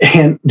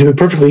 And to be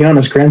perfectly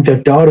honest, Grand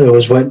Theft Auto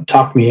is what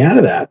talked me out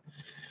of that.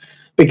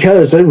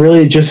 Because it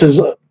really just is,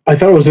 I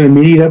thought it was an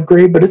immediate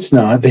upgrade, but it's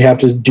not. They have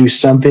to do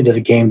something to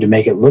the game to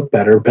make it look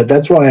better. But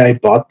that's why I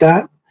bought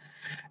that.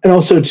 And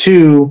also,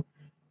 too,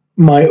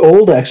 my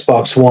old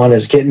Xbox One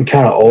is getting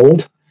kind of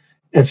old.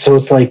 And so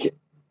it's like,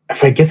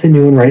 if I get the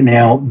new one right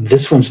now,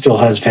 this one still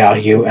has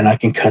value, and I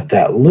can cut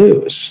that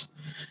loose.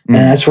 And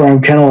that's where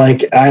I'm kind of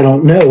like, I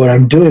don't know what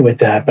I'm doing with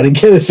that. But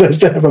again, it's nice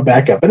to have a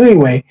backup. But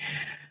anyway,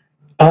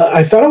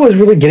 I thought I was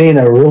really getting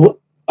a real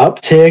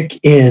uptick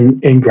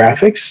in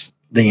graphics.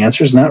 The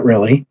answer is not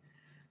really.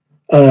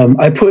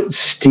 I put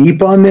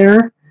steep on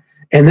there,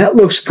 and that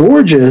looks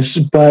gorgeous,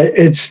 but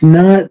it's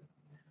not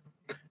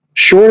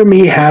short of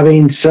me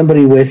having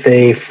somebody with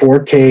a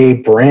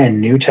 4K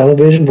brand new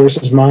television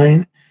versus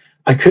mine,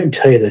 I couldn't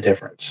tell you the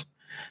difference.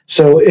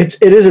 So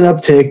it is an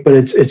uptick, but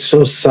it's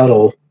so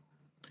subtle.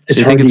 So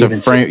you think it's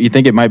a frame? You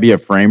think it might be a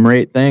frame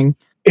rate thing?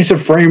 It's a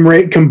frame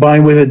rate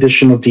combined with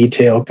additional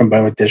detail,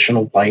 combined with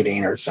additional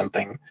lighting or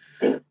something.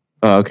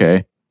 Oh,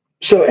 okay.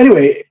 So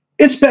anyway,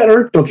 it's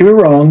better. Don't get me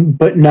wrong,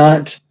 but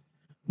not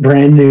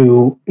brand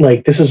new.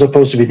 Like, this is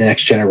supposed to be the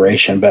next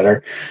generation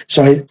better.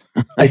 So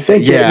I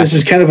think that this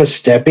is kind of a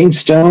stepping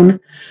stone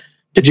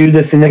to do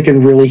the thing that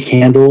can really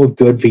handle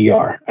good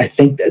VR. I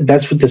think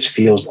that's what this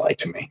feels like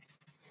to me.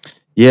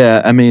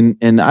 Yeah, I mean,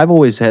 and I've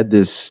always had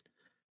this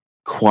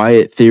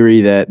quiet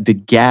theory that the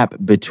gap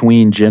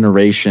between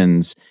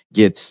generations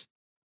gets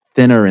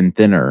thinner and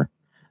thinner.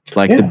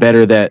 Like the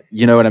better that,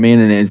 you know what I mean?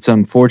 And it's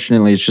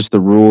unfortunately, it's just the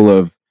rule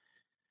of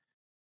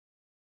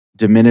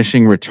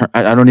diminishing return.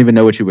 I don't even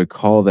know what you would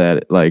call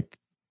that. Like,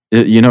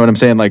 you know what I'm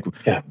saying? Like,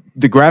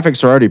 the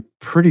graphics are already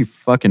pretty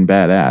fucking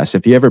badass.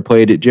 If you ever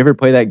played it, did you ever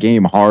play that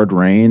game Hard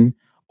Rain?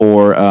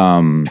 Or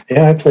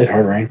yeah, I played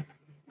Hard Rain.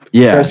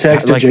 Yeah, press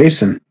X to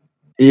Jason.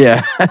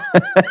 Yeah,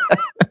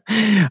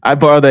 I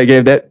borrowed that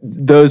game.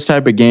 Those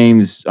type of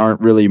games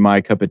aren't really my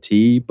cup of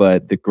tea,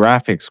 but the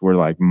graphics were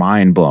like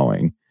mind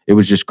blowing. It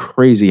was just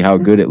crazy how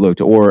good it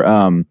looked. Or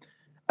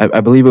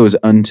I believe it was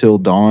Until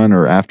Dawn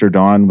or After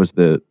Dawn was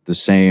the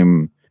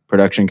same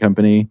production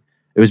company.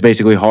 It was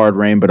basically Hard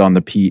Rain, but on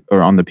the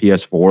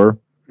PS4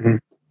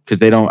 because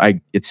they don't. I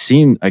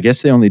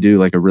guess they only do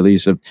like a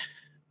release of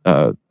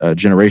a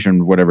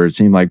generation, whatever it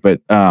seemed like.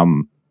 But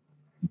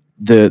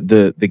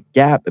the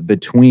gap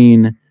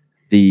between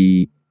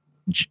the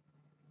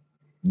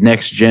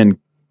next gen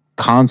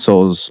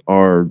consoles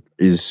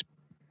is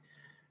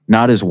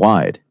not as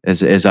wide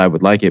as I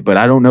would like it, but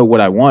I don't know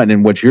what I want.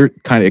 And what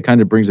it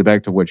kind of brings it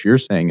back to what you're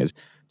saying is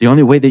the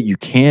only way that you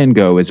can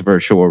go is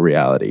virtual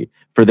reality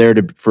for there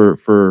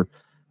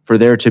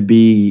to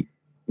be.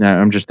 Now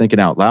I'm just thinking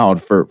out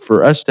loud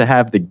for us to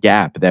have the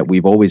gap that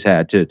we've always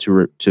had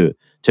to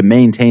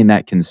maintain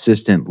that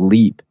consistent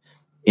leap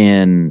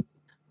in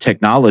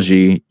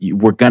technology.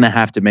 We're going to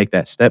have to make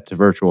that step to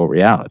virtual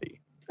reality.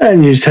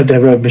 And you just have to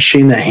have a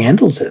machine that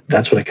handles it.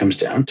 That's what it comes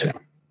down to.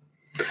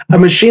 A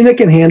machine that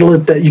can handle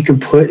it, that you can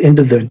put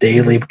into the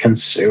daily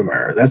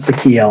consumer. That's the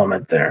key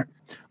element there.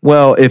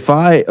 Well, if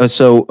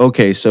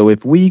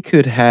we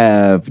could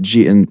have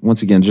and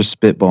once again, just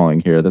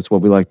spitballing here. That's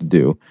what we like to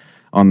do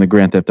on the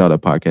Grand Theft Auto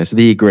podcast,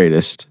 the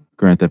greatest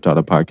Grand Theft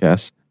Auto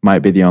podcast. Might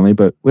be the only,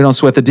 but we don't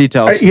sweat the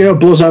details. It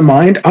blows my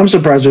mind. I'm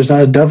surprised there's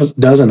not a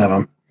dozen of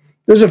them.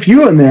 There's a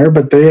few in there,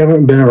 but they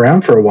haven't been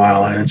around for a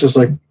while, and it's just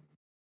like,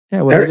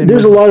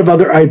 there's a lot of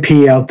other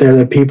IP out there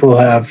that people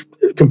have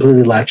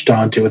completely latched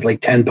onto with like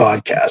 10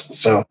 podcasts.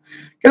 So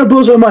it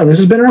blows my mind. This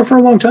has been around for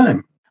a long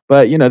time.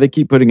 But they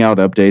keep putting out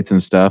updates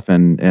and stuff,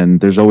 and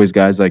there's always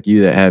guys like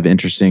you that have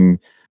interesting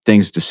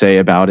things to say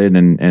about it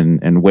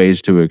and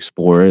ways to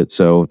explore it.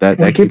 So that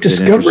keep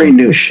discovering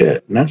new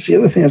shit, and that's the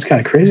other thing that's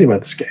kind of crazy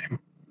about this game.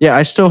 Yeah,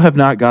 I still have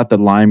not got the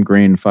lime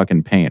green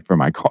fucking paint for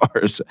my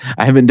cars.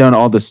 I haven't done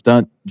all the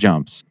stunt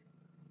jumps.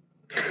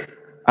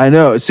 I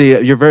know. See,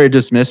 you're very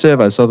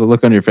dismissive. I saw the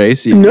look on your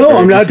face. No,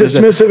 I'm not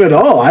dismissive at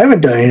all. I haven't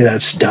done any of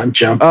that stunt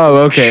jump. Oh,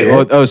 okay.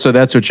 Well, so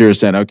that's what you were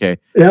saying. Okay.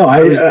 No, I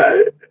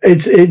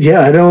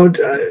don't.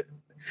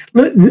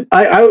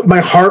 My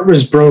heart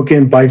was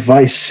broken by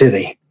Vice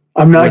City.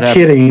 I'm not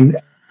kidding.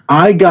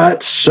 I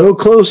got so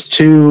close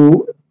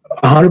to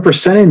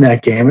 100%ing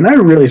that game, and I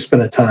really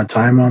spent a ton of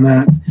time on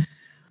that.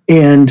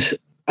 And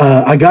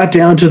I got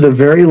down to the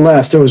very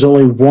last. There was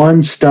only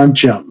one stunt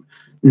jump,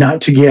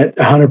 not to get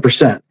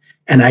 100%.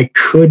 And I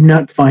could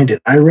not find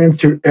it. I ran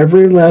through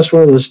every last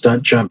one of those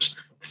stunt jumps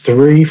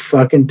 3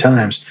 fucking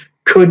times.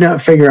 Could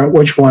not figure out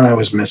which one I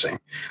was missing.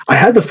 I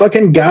had the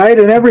fucking guide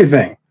and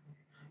everything.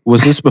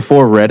 Was this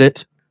before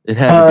Reddit? It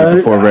had to be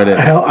before Reddit.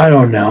 Hell, I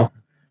don't know.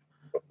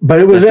 But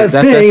it was that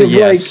thing. That's a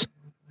yes.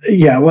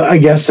 Yeah, well, I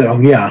guess so.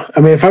 Yeah. I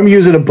mean, if I'm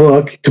using a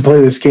book to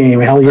play this game,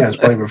 hell yeah, it's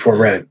probably before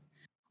Reddit.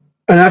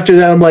 And after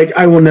that, I'm like,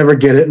 I will never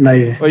get it. And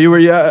I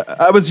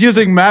was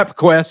using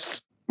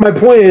MapQuest. My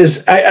point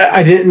is,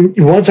 I didn't.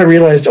 Once I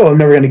realized, I'm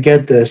never going to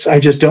get this. I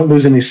just don't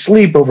lose any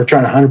sleep over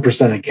trying to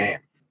 100% a game.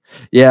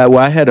 Yeah, well,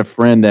 I had a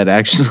friend that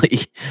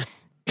actually,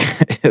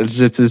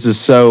 this is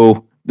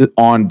so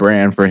on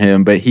brand for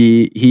him, but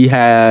he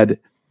had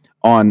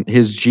on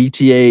his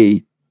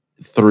GTA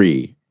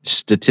 3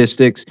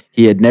 statistics,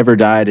 he had never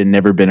died and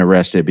never been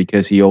arrested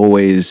because he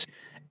always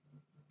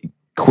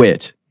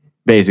quit.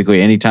 Basically,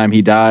 anytime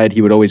he died,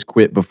 he would always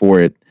quit before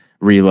it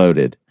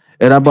reloaded.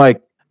 And I'm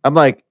like,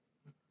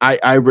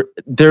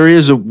 there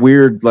is a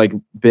weird like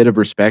bit of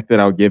respect that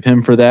I'll give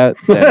him for that.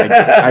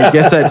 I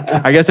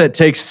guess that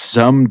takes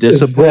some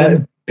discipline. Is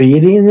that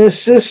beating the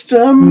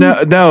system?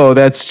 No,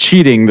 that's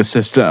cheating the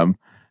system.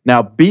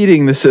 Now,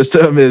 beating the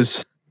system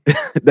is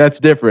that's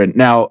different.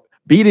 Now,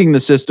 beating the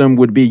system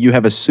would be you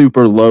have a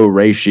super low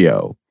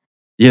ratio.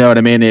 You know what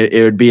I mean?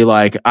 It would be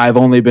like I've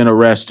only been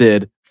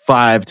arrested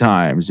 5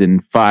 times in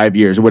 5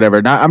 years or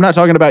whatever. I'm not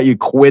talking about you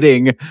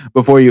quitting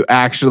before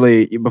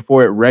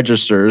it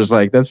registers.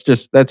 Like that's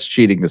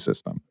cheating the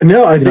system.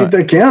 No, I think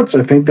that counts.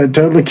 I think that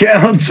totally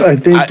counts. I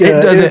think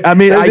it doesn't. I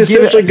mean, I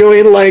essentially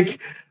going like,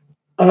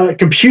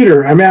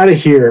 computer, I'm out of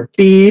here.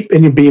 Beep,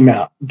 and you beam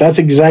out. That's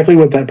exactly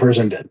what that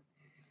person did.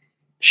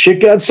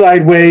 Shit got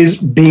sideways.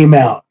 Beam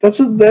out. I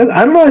don't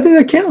know. I think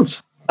that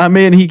counts. I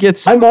mean,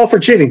 I'm all for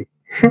cheating.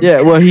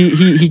 Yeah, well,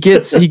 he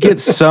gets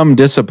some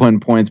discipline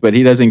points, but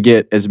he doesn't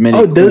get as many.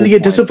 Oh, does he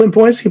get discipline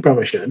points? He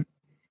probably should.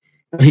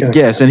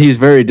 Yes, and he's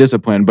very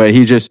disciplined, but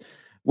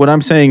what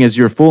I'm saying is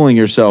you're fooling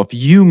yourself.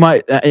 You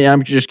might.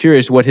 I'm just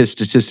curious what his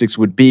statistics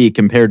would be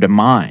compared to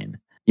mine.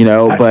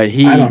 But I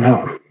don't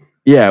know.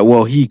 Yeah,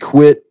 well, he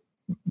quit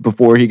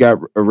before he got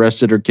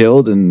arrested or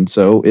killed, and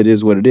so it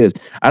is what it is.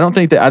 I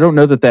don't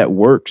know that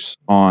works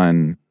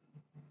on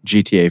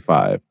GTA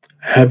 5.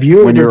 Have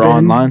you when you're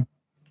online?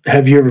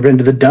 Have you ever been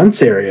to the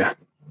Dunce area?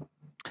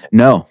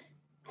 No,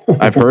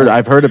 I've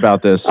heard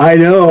about this. I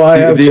know. I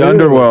have the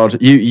underworld.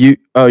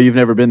 You've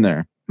never been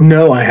there?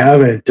 No, I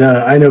haven't.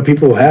 I know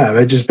people who have.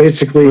 It just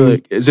basically.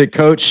 Really? Is it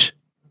Coach?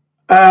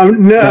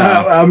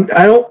 No,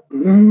 I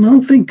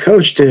don't think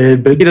Coach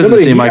did. But he doesn't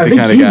seem like the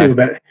kind of guy. Knew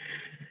about it.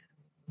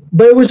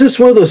 But it was just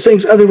one of those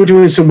things. They were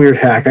doing some weird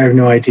hack. I have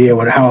no idea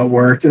how it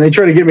worked, and they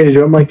tried to get me to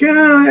do it. I'm like,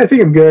 yeah, I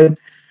think I'm good.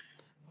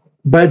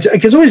 But I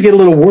can always get a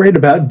little worried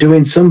about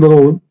doing some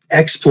little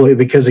exploit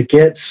because it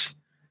gets,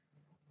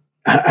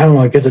 I don't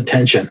know, it gets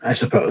attention, I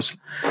suppose.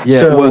 Yeah.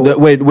 So,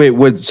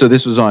 wait. So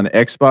this was on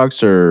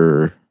Xbox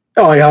or?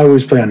 Oh, I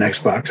always play on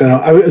Xbox.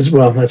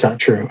 Well, that's not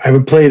true. I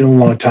haven't played in a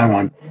long time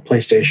on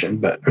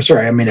PlayStation, not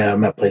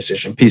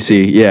PlayStation.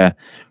 PC. Yeah.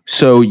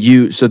 So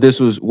this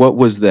was, what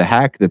was the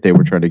hack that they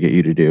were trying to get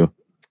you to do?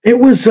 It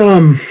was,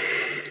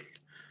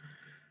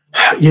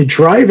 you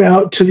drive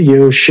out to the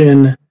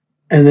ocean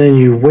and then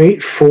you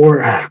wait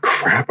for, I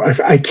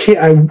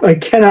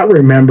cannot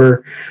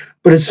remember,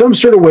 but it's some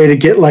sort of way to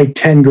get like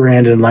 10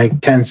 grand in like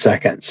 10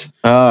 seconds.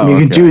 Oh, you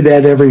can do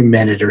that every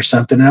minute or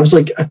something. And I was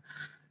like,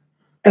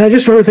 and I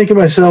just remember thinking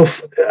to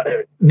myself,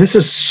 this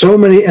is so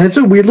many, and it's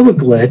a weird little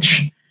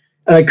glitch,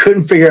 and I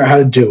couldn't figure out how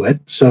to do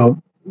it.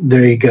 So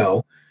there you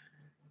go.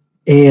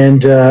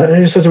 And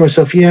I just thought to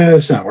myself, yeah,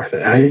 it's not worth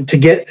it. To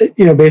get,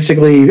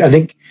 basically, I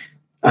think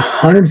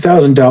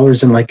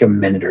 $100,000 in like a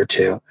minute or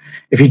two,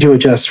 if you do it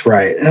just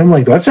right. And I'm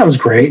like, that sounds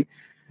great.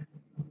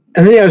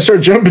 And then I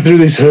start jumping through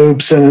these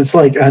hoops, and it's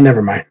like,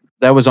 never mind.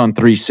 That was on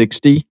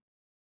 360?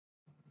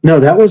 No,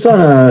 that was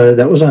on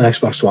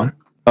Xbox One.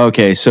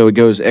 Okay, so it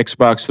goes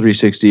Xbox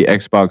 360,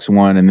 Xbox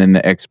One, and then the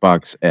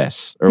Xbox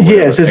S.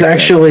 Yes, it's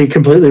actually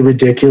completely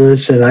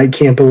ridiculous, and I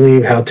can't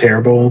believe how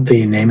terrible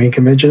the naming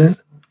convention is.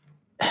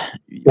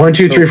 1,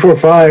 2, 3, 4,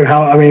 5.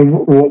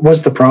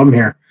 What's the problem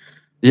here?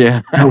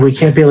 Yeah. No, we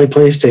can't be like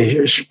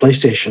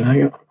PlayStation. I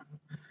go.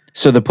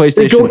 So the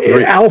PlayStation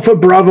 3. Alpha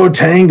Bravo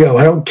Tango.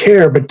 I don't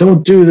care, but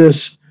don't do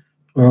this.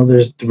 Well,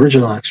 there's the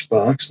original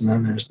Xbox, and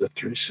then there's the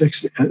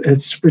 360.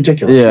 It's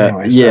ridiculous. Yeah,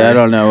 anyway, yeah, I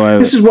don't know.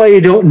 This is why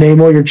you don't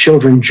name all your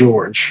children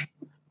George.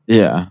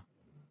 Yeah.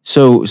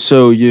 So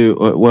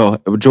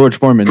George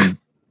Foreman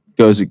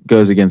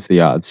goes against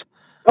the odds.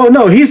 Oh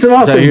no, he's an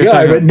awesome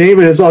guy, but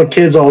naming his all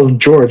kids all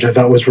George, I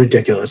thought was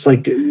ridiculous.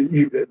 Like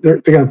they're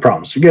got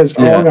problems. You guys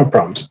all got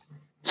problems.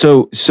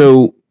 So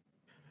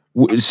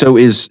what's the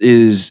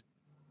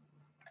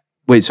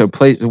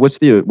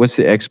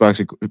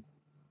Xbox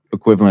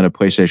equivalent of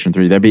PlayStation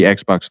 3? That'd be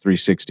Xbox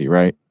 360,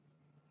 right?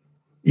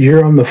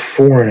 You're on the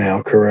 4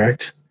 now,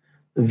 correct?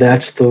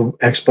 That's the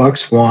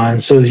Xbox One.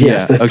 So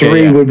yes, the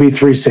 3 would be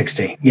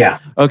 360. Yeah.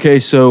 Okay,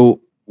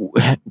 so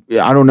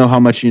I don't know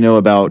how much you know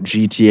about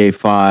GTA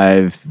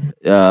 5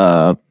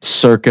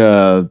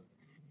 circa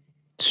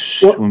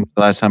when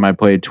the last time I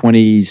played,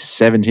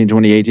 2017,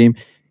 2018.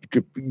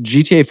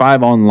 GTA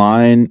 5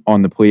 online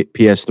on the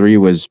PS3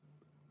 was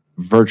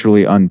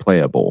virtually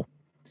unplayable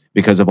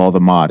because of all the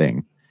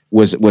modding.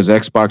 Was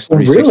Xbox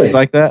 360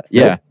 like that?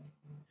 Yeah.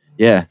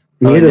 Yeah.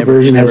 Neither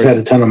version has had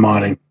a ton of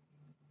modding.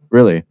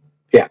 Really?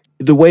 Yeah.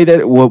 The way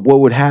that what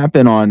would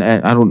happen on,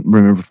 I don't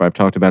remember if I've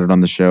talked about it on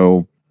the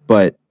show,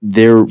 but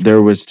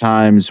there was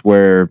times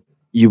where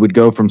you would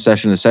go from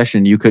session to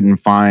session, you couldn't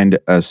find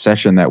a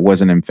session that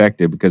wasn't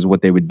infected, because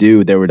what they would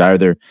do, there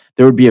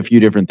would be a few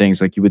different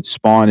things. Like you would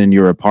spawn in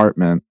your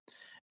apartment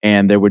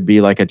and there would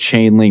be like a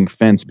chain link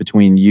fence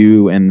between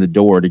you and the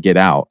door to get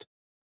out.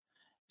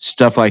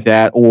 Stuff like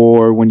that.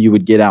 Or when you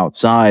would get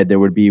outside, there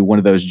would be one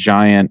of those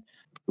giant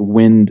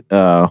wind,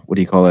 what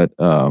do you call it?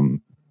 A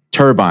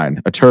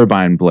turbine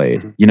blade.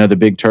 Mm-hmm. You know, the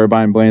big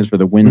turbine blades for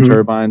the wind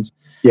turbines?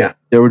 Yeah.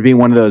 There would be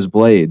one of those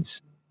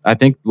blades. I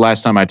think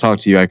last time I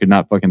talked to you, I could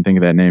not fucking think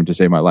of that name to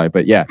save my life.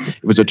 But yeah,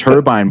 it was a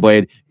turbine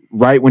blade.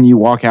 Right when you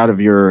walk out of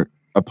your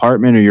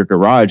apartment or your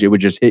garage, it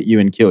would just hit you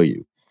and kill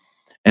you.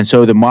 And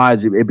so the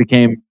mods, it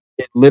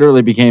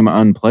literally became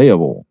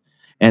unplayable.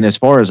 And as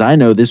far as I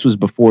know, this was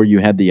before you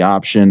had the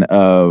option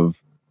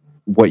of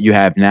what you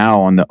have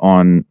now on the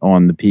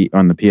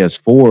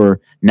PS4.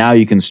 Now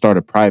you can start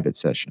a private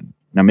session.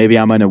 Now maybe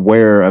I'm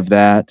unaware of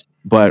that,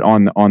 But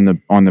on the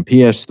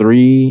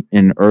PS3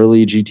 in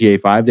early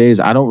GTA 5 days,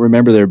 I don't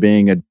remember there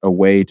being a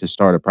way to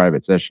start a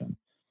private session.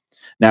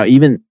 Now,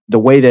 even the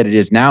way that it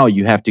is now,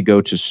 you have to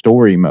go to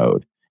story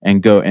mode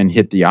and go and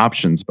hit the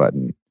options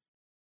button.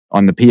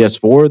 On the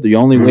PS4, the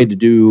only way to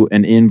do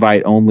an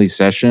invite only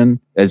session,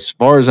 as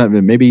far as I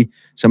mean, maybe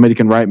somebody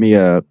can write me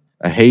a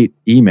hate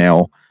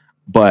email,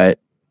 but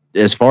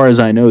as far as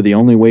I know, the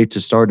only way to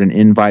start an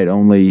invite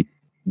only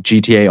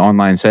GTA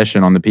online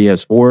session on the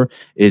PS4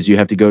 is you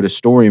have to go to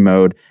story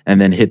mode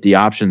and then hit the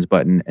options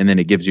button, and then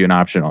it gives you an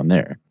option on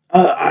there.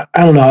 I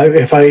don't know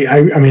if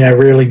I mean, I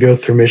rarely go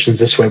through missions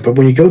this way, but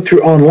when you go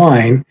through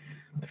online,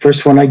 the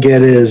first one I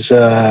get is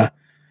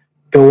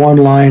go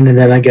online, and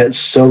then I get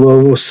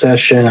solo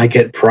session, I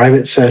get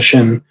private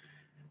session,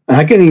 and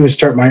I can even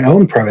start my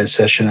own private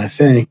session, I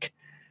think.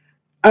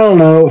 I don't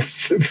know,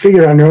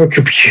 figure it out on your own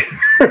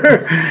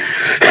computer.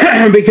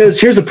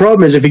 Because here's the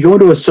problem is if you go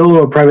into a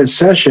solo or private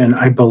session,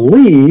 I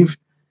believe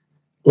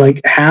like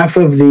half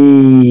of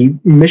the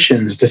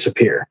missions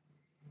disappear.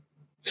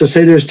 So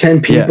say there's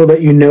 10 people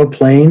that you know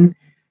playing,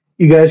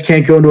 you guys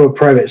can't go into a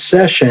private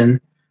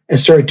session and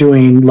start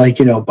doing like,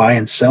 buy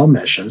and sell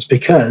missions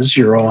because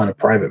you're all in a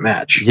private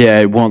match. Yeah,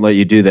 it won't let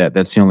you do that.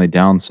 That's the only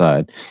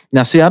downside.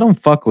 Now, see, I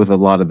don't fuck with a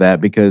lot of that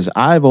because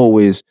I've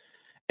always,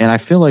 and I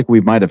feel like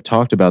we might have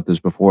talked about this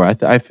before.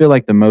 I feel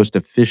like the most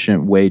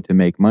efficient way to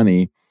make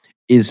money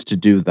is to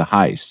do the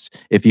heists.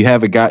 If you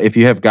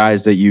have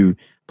guys that you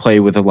play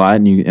with a lot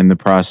and the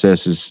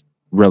process is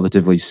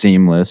relatively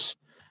seamless,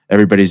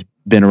 everybody's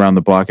been around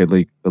the block at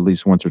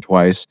least once or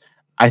twice.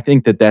 I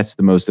think that that's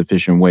the most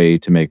efficient way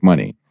to make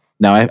money.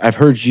 Now, I've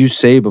heard you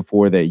say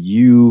before that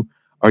you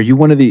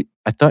one of the.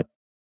 I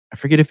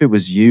forget if it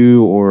was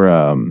you or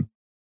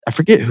I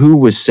forget who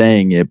was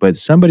saying it, but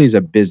somebody's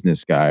a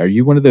business guy. Are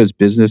you one of those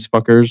business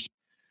fuckers?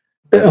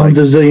 That owns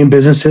a zillion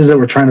businesses that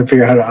we're trying to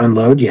figure out how to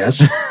unload.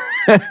 Yes.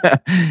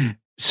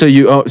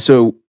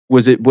 So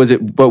was it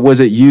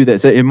you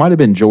that said it might have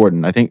been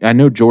Jordan? I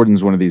know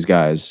Jordan's one of these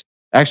guys.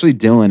 Actually,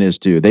 Dylan is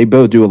too. They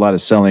both do a lot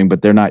of selling,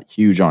 but they're not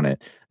huge on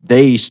it.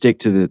 They stick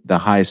to the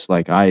heists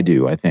like I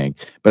do, I think.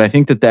 But I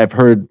think that I've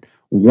heard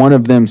one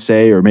of them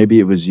say, or maybe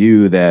it was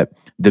you, that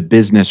the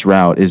business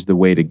route is the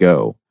way to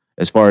go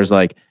as far as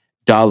like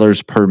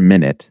dollars per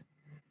minute.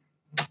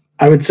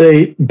 I would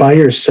say by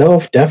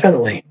yourself,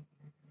 definitely.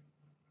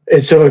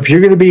 And so if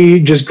you're going to be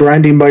just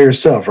grinding by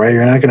yourself, right?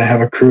 You're not going to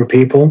have a crew of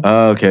people.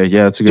 Okay,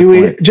 yeah, that's a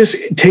good point. Just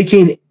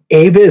taking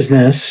a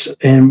business,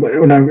 and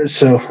there's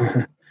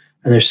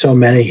so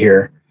many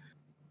here.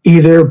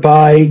 Either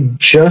by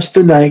just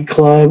the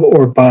nightclub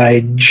or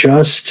by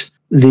just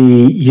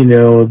the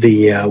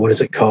what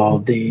is it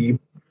called? The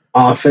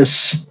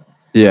office.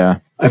 Yeah.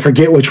 I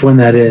forget which one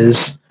that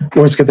is.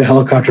 Or it's got the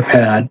helicopter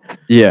pad.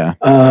 Yeah.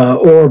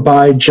 Or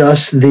by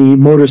just the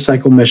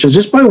motorcycle missions.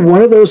 Just by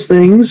one of those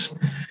things.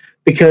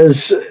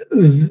 Because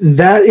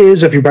that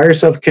is, if you're by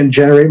yourself, can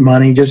generate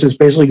money. Just as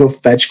basically go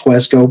fetch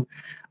quests, go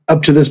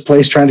up to this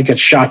place, trying to get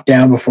shot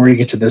down before you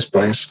get to this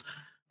place.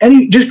 And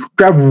you just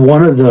grab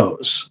one of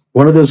those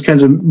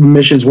kinds of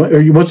missions, or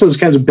one of those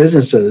kinds of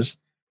businesses.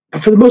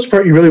 But for the most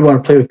part, you really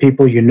want to play with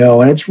people you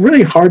know. And it's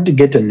really hard to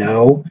get to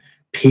know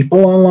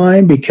people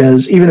online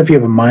because even if you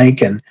have a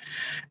mic, and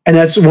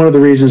that's one of the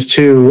reasons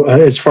too,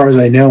 as far as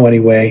I know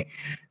anyway,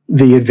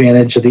 the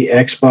advantage of the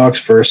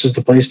Xbox versus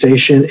the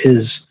PlayStation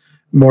is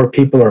more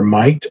people are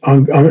mic'd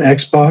on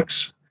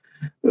Xbox.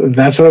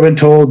 That's what I've been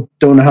told.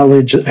 Don't know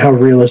how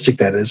realistic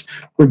that is.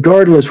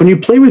 Regardless, when you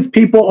play with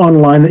people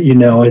online that you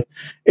know,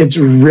 it's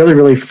really,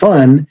 really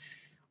fun.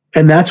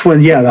 And that's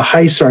when, the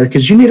heists are,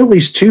 because you need at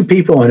least two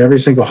people in every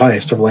single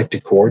heist to like to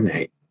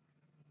coordinate.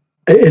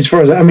 As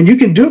far as, you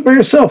can do it by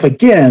yourself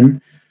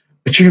again,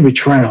 but you're going to be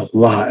trying a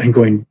lot and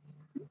going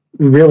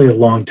really a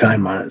long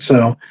time on it.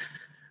 So,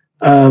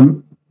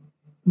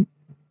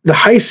 the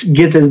heists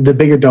get the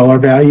bigger dollar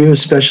value,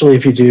 especially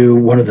if you do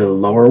one of the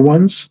lower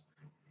ones.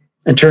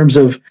 In terms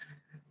of,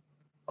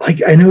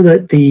 like, I know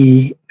that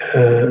the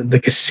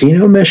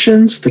casino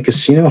missions, the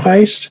casino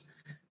heist,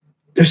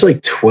 there's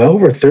like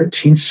 12 or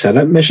 13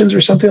 setup missions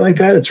or something like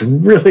that. It's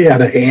really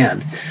out of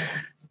hand.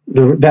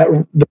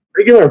 The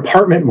regular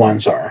apartment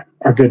ones are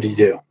good to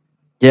do.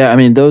 Yeah,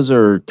 those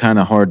are kind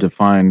of hard to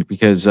find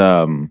because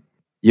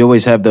you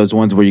always have those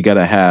ones where you got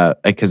to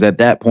have, because at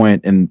that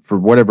point, and for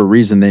whatever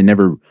reason, they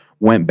never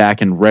went back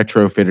and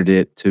retrofitted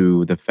it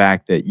to the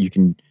fact that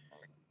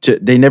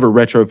they never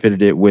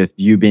retrofitted it with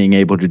you being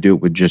able to do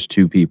it with just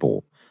two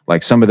people.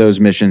 Like some of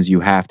those missions, you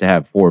have to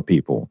have four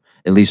people,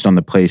 at least on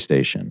the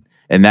PlayStation.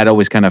 And that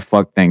always kind of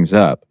fucked things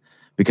up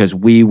because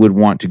we would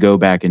want to go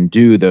back and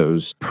do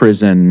those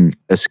prison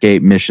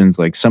escape missions.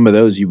 Like some of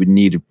those you would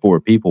need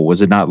four people.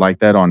 Was it not like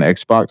that on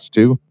Xbox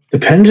too?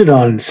 Depended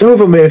on some of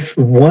them. If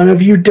one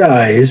of you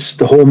dies,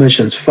 the whole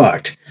mission's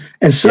fucked.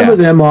 And some of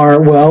them are,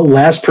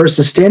 last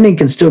person standing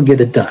can still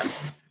get it done.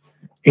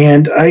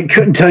 And I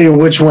couldn't tell you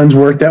which ones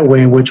work that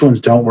way and which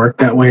ones don't work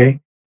that way.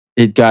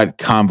 It got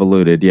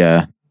convoluted,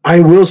 yeah.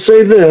 I will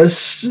say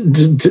this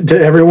to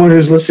everyone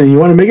who's listening. You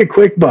want to make a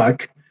quick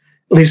buck,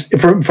 at least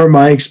from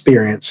my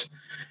experience.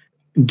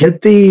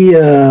 get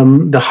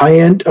the high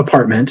end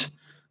apartment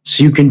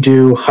so you can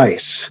do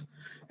heists,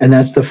 and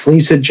that's the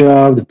Fleeca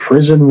job, the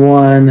prison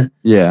one.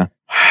 Yeah.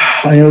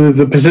 I know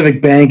the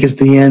Pacific Bank is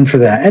the end for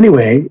that.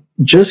 Anyway,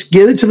 just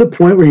get it to the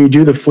point where you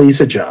do the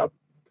Fleeca job,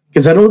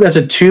 because I know that's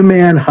a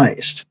 2-man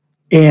heist,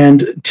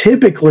 and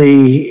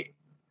typically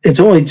it's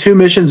only 2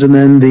 missions and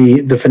then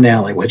the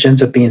finale, which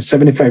ends up being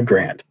 75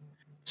 grand.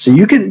 So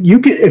you can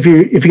if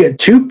you get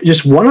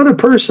just one other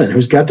person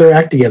who's got their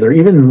act together,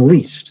 even the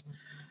least,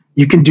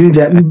 you can do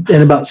that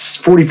in about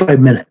 45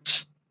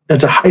 minutes.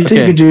 That's a heist that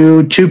you can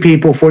do, 2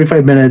 people,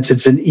 45 minutes.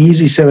 It's an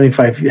easy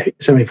 75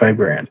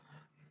 grand.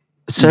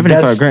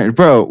 75 grand,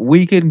 bro.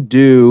 We can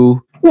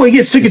do. Well, you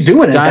get sick of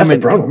doing it. That's the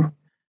problem.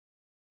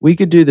 We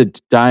could do the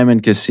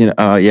Diamond Casino.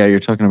 Oh, yeah, you're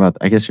talking about.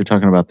 I guess you're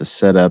talking about the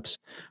setups.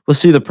 Well,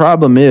 see, the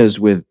problem is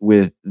with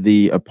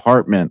the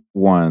apartment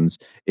ones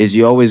is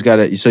you always got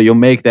to. So you'll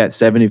make that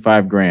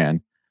 75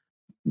 grand.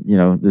 You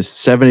know, this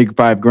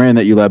 75 grand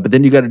that you left, but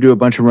then you got to do a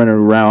bunch of running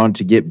around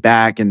to get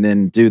back, and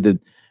then do the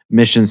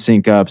mission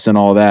sync ups and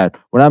all that.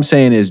 What I'm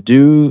saying is,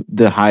 do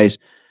the heist.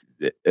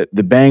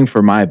 The bang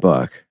for my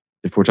buck,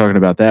 if we're talking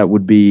about that,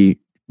 would be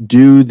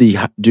do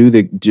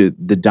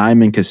the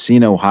Diamond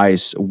Casino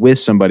heist with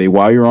somebody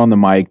while you're on the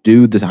mic.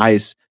 Do the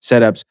heist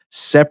setups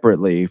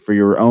separately for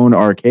your own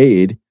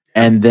arcade,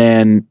 and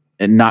then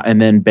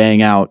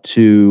bang out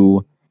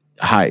 2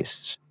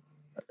 heists,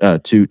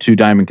 two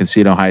Diamond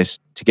Casino heists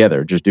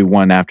together. Just do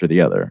one after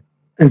the other.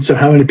 And so,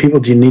 how many people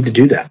do you need to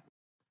do that?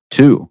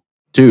 2.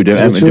 You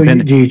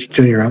each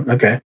doing your own.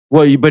 Okay.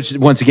 Well, but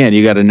once again,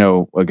 you got to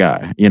know a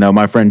guy. You know,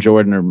 my friend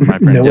Jordan or my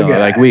friend Dylan.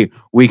 Like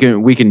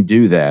we can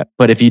do that.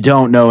 But if you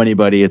don't know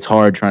anybody, it's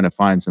hard trying to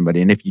find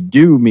somebody. And if you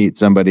do meet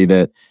somebody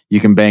that you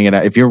can bang it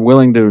out, if you're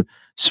willing to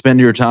spend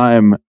your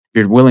time, if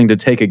you're willing to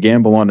take a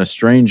gamble on a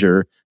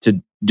stranger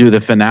to do the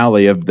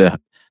finale of the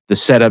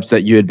setups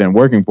that you had been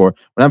working for,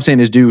 what I'm saying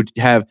is,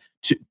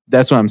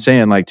 that's what I'm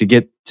saying. Like to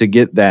get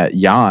that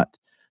yacht,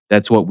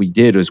 that's what we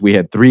did. Was we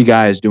had 3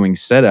 guys doing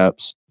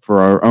setups for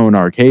our own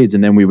arcades,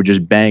 and then we would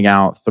just bang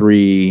out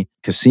 3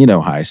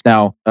 casino heists.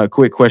 Now, a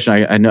quick question.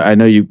 I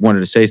know you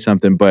wanted to say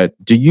something, but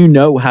do you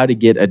know how to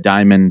get a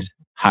diamond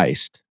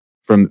heist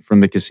from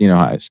the casino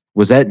heist?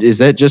 Is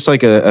that just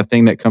like a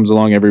thing that comes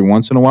along every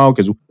once in a while?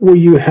 Well,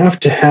 you have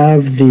to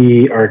have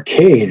the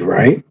arcade,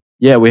 right?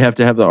 Yeah, we have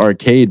to have the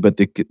arcade, but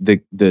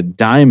the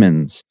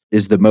diamonds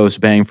is the most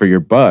bang for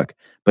your buck.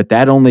 But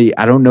that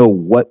I don't know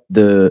what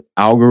the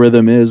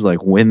algorithm is,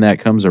 like when that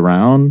comes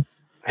around.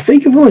 I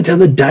think I've only done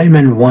the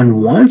diamond one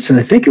once, and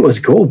I think it was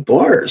gold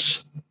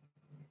bars.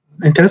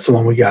 I think that's the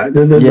one we got.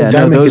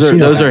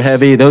 Those are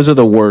heavy. Those are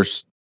the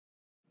worst.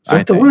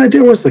 The one I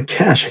did was the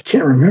cash. I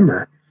can't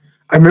remember.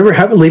 I remember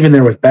leaving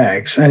there with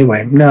bags.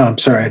 Anyway, no, I'm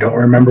sorry. I don't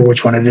remember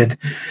which one I did.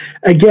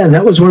 Again,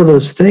 that was one of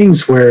those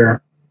things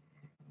where,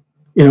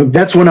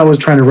 that's when I was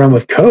trying to run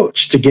with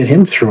Coach to get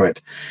him through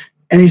it.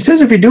 And he says,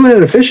 if you're doing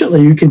it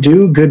efficiently, you can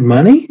do good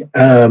money.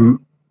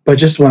 But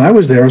just when I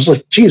was there, I was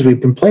like, geez,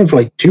 we've been playing for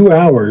like 2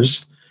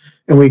 hours.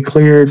 And we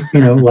cleared,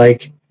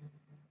 like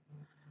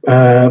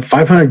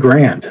 500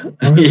 grand.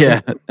 Yeah,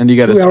 and you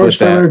got to split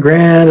that. 500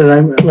 grand, and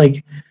I'm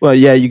like, well,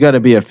 yeah, you got to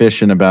be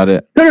efficient about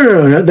it.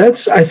 No.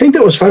 I think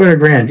that was 500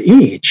 grand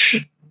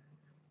each,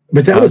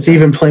 but that was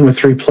even playing with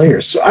 3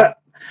 players. So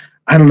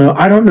I don't know.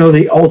 I don't know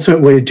the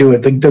ultimate way to do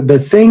it. The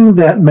thing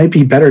that might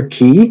be better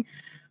key: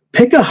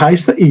 pick a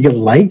heist that you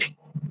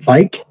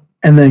like,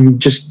 and then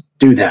just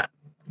do that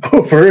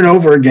over and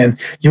over again.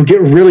 You'll get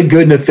really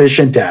good and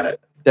efficient at it.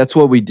 That's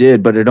what we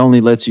did, but it only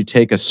lets you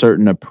take a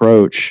certain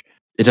approach.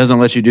 It doesn't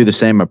let you do the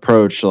same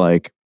approach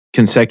like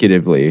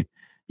consecutively,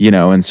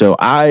 And so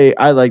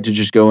I like to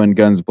just go in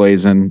guns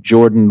blazing.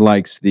 Jordan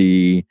likes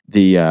the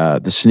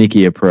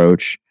sneaky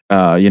approach,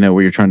 where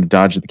you're trying to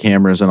dodge the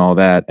cameras and all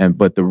that.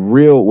 But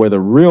where the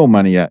real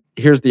money at?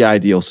 Here's the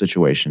ideal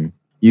situation: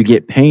 you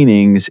get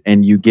paintings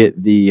and you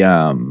get the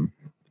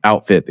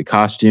outfit, the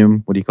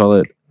costume. What do you call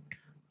it?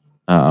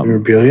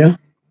 Memorabilia.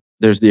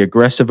 There's the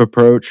aggressive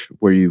approach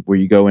where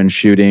you go in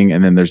shooting,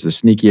 and then there's the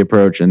sneaky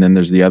approach, and then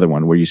there's the other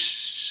one where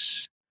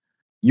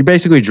you're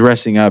basically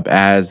dressing up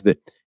as the.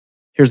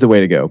 Here's the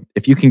way to go: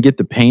 if you can get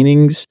the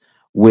paintings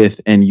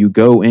and you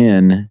go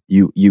in,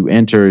 you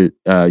enter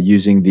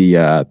using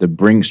the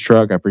Brinks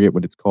truck. I forget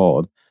what it's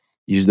called.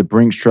 Use the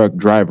Brinks truck,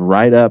 drive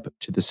right up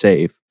to the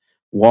safe,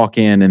 walk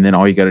in, and then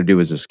all you got to do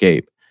is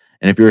escape.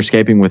 And if you're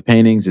escaping with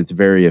paintings, it's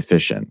very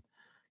efficient.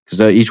 Because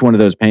each one of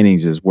those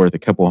paintings is worth a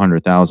couple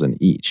 $100,000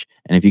 each.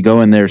 And if you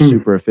go in there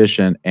super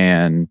efficient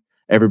and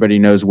everybody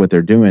knows what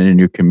they're doing and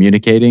you're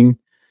communicating,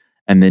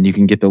 and then you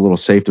can get the little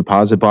safe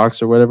deposit box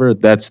or whatever,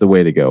 that's the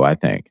way to go, I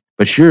think.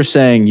 But you're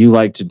saying you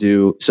like to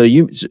do... So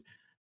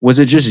was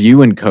it just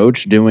you and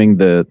Coach doing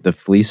the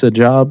Fleeca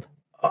job?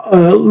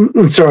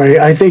 Sorry,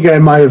 I think I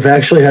might have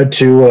actually had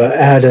to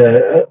add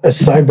a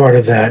sidebar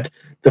to that.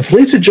 The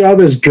Fleeca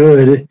job is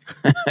good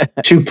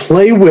to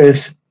play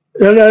with...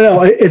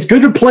 No. It's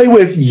good to play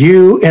with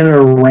you and a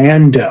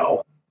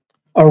rando.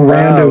 A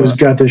rando's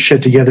got this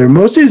shit together.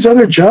 Most of these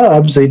other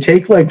jobs, they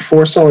take like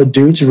 4 solid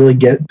dudes to really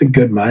get the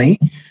good money.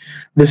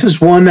 This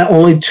is one that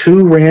only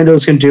 2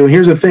 randos can do. And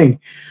here's the thing.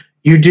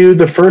 You do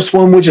the first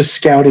one, which is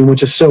scouting,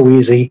 which is so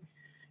easy.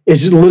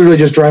 It's literally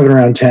just driving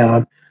around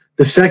town.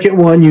 The second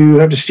one, you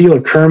have to steal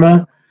a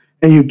Kerma,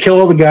 and you kill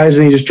all the guys,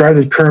 and you just drive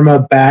the Kerma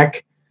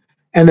back.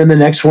 And then the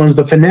next one's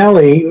the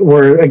finale,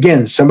 where,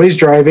 again, somebody's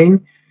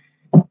driving.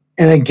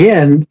 And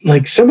again,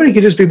 like somebody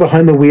could just be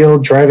behind the wheel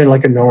driving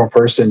like a normal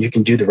person. You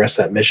can do the rest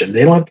of that mission.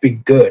 They don't have to be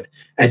good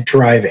at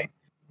driving.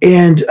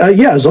 And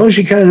as long as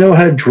you kind of know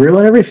how to drill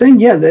and everything,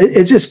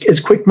 it's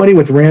quick money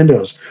with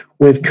randos.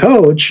 With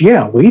Coach,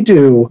 we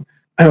do.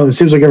 I don't know, it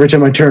seems like every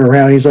time I turn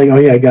around, he's like, oh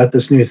yeah, I got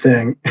this new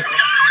thing.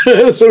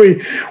 So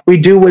we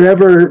do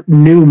whatever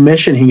new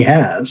mission he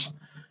has.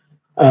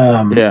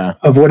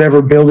 Of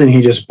whatever building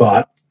he just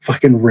bought.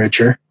 Fucking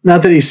richer.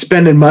 Not that he's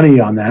spending money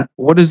on that.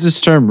 What is this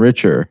term,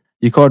 richer?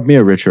 You called me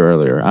a richer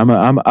earlier. I'm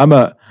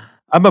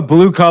a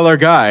blue collar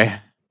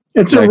guy.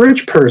 It's like, a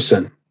rich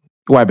person.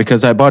 Why?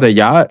 Because I bought a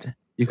yacht?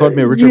 You called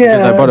me a richer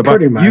because I bought a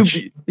pretty much.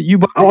 You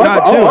bought a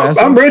yacht too.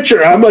 I'm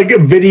richer. I'm like a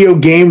video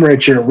game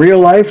richer. Real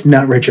life,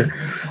 not richer.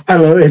 I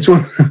don't know. It's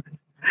one.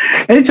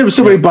 Anytime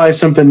somebody buys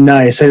something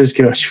nice, I just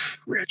go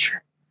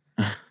richer.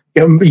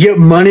 Get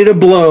money to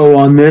blow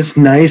on this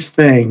nice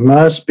thing.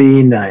 Must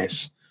be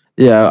nice.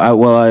 Yeah,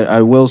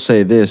 I will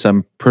say this.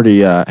 I'm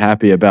pretty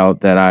happy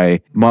about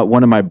that.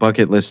 One of my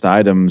bucket list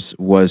items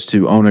was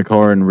to own a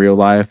car in real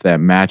life that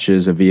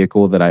matches a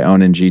vehicle that I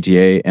own in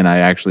GTA, and I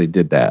actually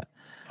did that.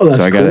 Oh,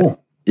 that's cool.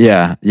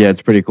 Yeah,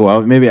 it's pretty cool.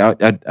 I've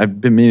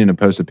been meaning to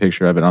post a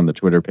picture of it on the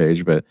Twitter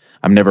page, but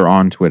I'm never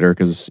on Twitter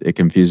because it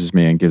confuses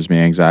me and gives me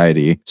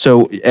anxiety.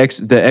 So the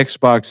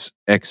Xbox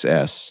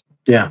XS.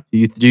 Yeah.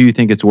 Do you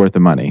think it's worth the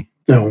money?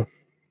 No.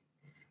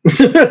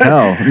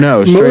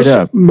 No, straight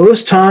up.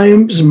 Most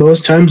times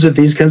with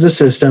these kinds of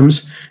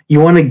systems, you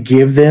want to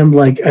give them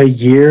like a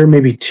year,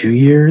 maybe 2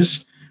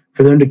 years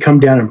for them to come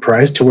down in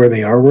price to where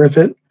they are worth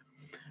it.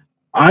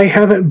 I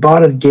haven't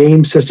bought a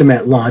game system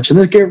at launch,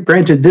 and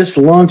granted, this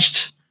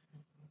launched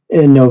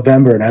in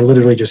November, and I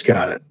literally just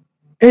got it.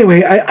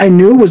 Anyway, I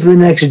knew it was the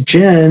next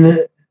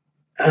gen.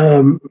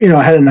 I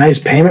had a nice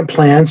payment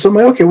plan, so I'm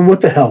like, okay, well,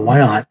 what the hell? Why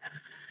not?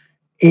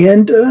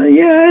 And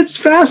it's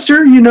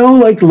faster,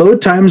 like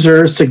load times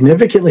are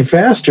significantly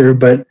faster,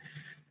 but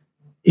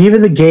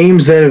even the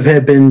games that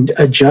have been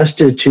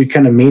adjusted to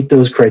kind of meet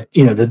those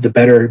the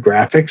better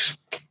graphics,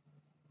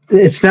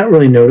 it's not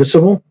really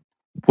noticeable.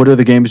 What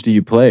other games do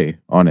you play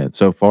on it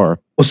so far?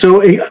 Well,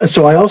 so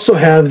I also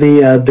have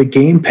the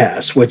Game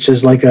Pass, which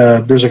is there's like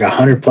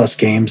 100+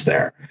 games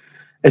there.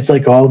 It's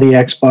like all the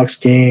Xbox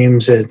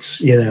games. It's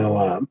the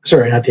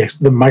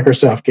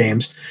Microsoft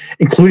games,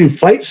 including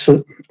Flight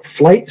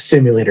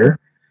Simulator,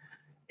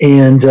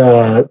 and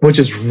which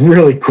is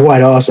really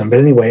quite awesome. But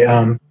anyway,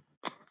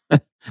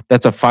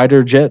 that's a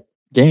fighter jet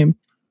game.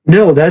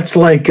 No, that's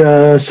like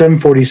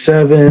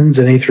 747s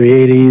and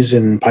A380s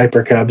and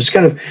Piper Cubs.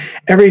 Kind of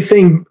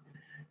everything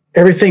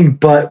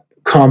but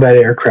combat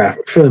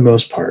aircraft for the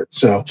most part.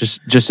 So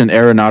just an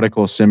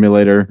aeronautical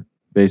simulator.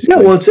 Basically.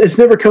 No, well, it's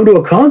never come to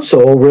a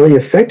console really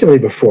effectively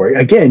before.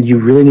 Again, you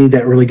really need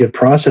that really good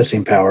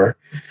processing power.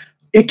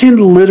 It can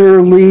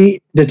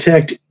literally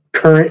detect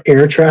current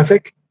air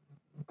traffic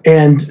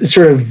and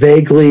sort of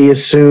vaguely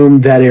assume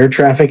that air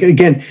traffic.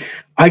 Again,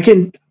 I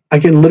can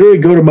literally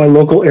go to my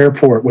local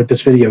airport with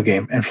this video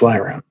game and fly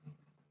around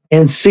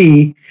and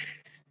see.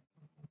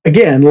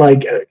 Again,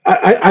 like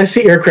I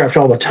see aircraft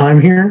all the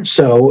time here,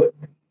 so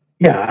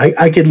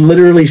I could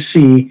literally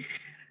see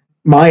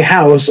my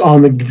house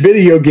on the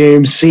video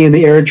game seeing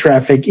the air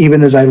traffic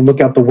even as I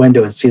look out the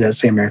window and see that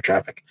same air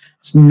traffic.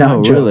 It's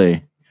not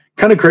really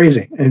kind of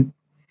crazy. And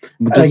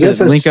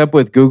does it link up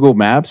with Google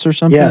Maps or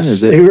something?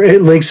 Yes,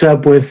 it links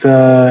up with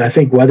I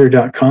think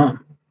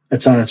weather.com.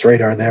 It's on its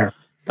radar there.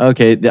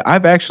 Okay,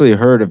 I've actually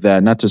heard of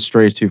that. Not to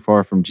stray too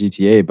far from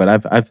GTA,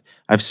 but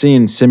I've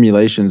seen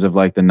simulations of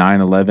like the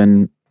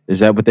 9/11. Is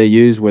that what they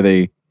use, where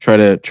they try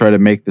to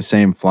make the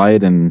same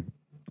flight, and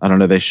I don't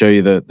know, they show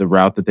you the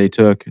route that they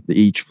took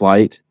each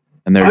flight,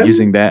 and they're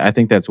using that. I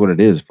think that's what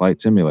it is,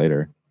 Flight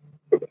Simulator.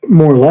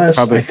 More or less,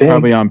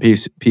 probably on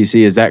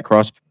PC. Is that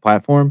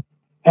cross-platform?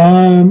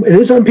 It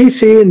is on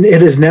PC, and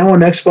it is now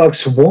on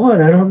Xbox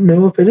One. I don't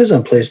know if it is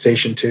on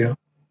PlayStation 2.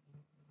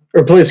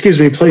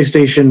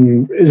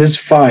 PlayStation. It is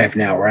 5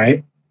 now,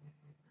 right?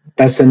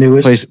 That's the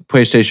newest?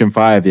 PlayStation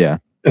 5, yeah.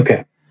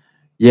 Okay.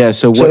 Yeah,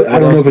 so what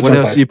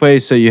else do you play?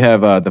 So you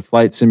have the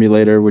Flight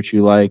Simulator, which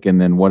you like, and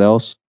then what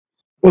else?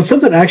 Well,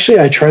 something actually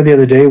I tried the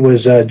other day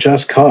was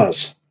Just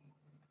Cause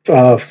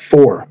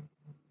 4.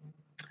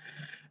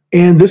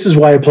 And this is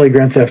why I play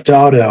Grand Theft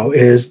Auto,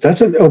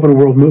 that's an open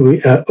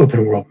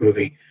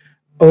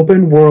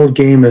world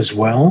game as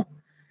well.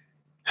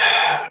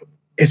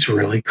 It's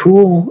really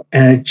cool,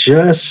 and it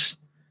just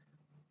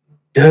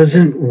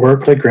doesn't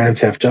work like Grand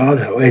Theft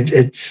Auto.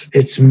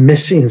 It's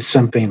missing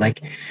something.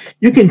 Like,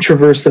 you can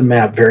traverse the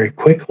map very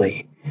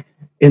quickly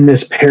in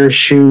this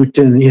parachute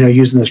and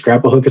using this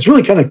grapple hook. It's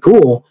really kind of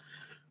cool.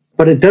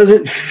 But it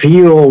doesn't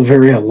feel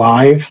very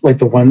alive like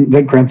the one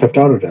that Grand Theft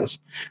Auto does.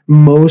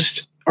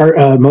 Most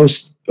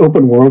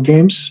open world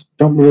games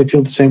don't really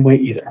feel the same way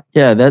either.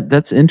 Yeah,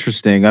 that's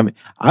interesting. I mean,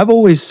 I've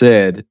always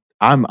said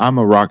I'm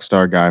a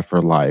Rockstar guy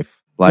for life.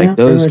 Like Yeah,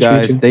 pretty those much me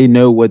guys, too. they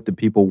know what the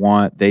people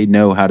want. They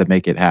know how to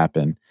make it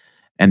happen,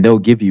 and they'll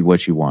give you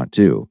what you want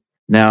too.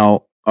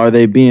 Now, are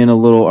they being a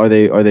little? Are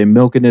they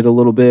milking it a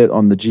little bit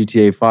on the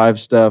GTA 5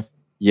 stuff?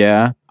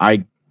 Yeah,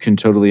 I can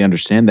totally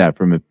understand that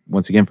from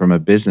once again from a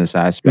business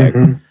aspect.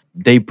 Mm-hmm.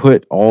 They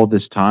put all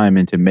this time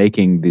into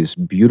making this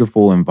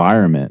beautiful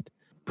environment,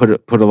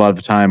 put a lot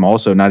of time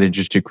also not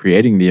just to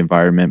creating the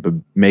environment but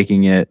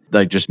making it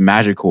like just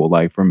magical,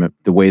 like from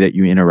the way that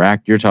you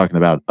interact. You're talking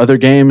about other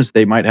games,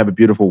 they might have a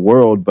beautiful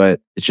world but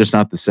it's just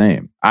not the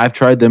same. I've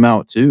tried them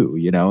out too,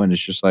 and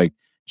it's just like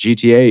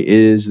GTA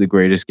is the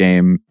greatest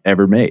game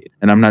ever made,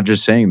 and I'm not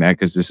just saying that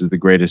because this is the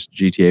greatest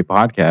GTA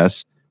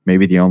podcast,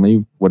 maybe the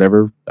only,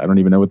 whatever, I don't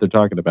even know what they're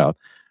talking about,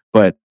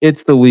 but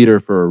it's the leader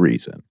for a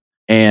reason.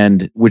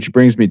 And which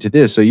brings me to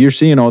this. So you're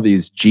seeing all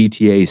these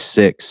GTA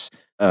 6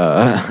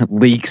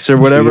 leaks or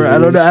whatever. I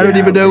don't know. Jesus, I don't yeah,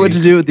 even know what to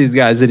leaks. do with these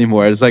guys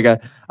anymore. It's like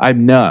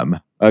I'm numb.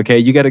 Okay,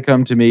 you got to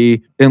come to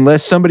me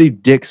unless somebody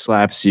dick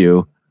slaps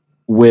you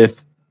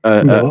with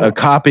a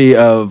copy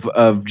of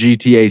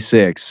GTA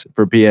 6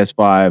 for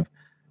PS5.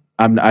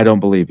 I don't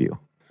believe you.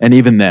 And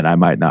even then, I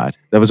might not.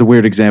 That was a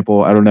weird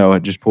example. I don't know. I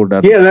just pulled it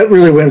out. Yeah, that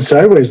really went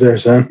sideways there,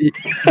 son.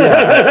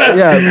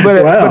 Yeah.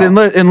 But Wow.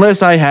 but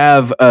unless I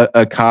have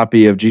a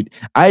copy of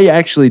I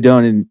actually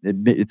don't.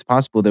 And it's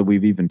possible that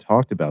we've even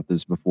talked about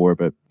this before,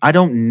 but I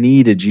don't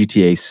need a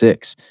GTA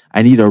 6.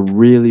 I need a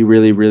really,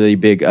 really, really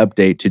big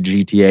update to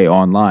GTA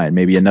Online.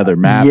 Maybe another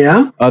map,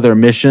 Yeah, other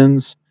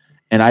missions,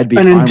 and I'd be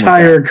an fine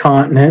entire with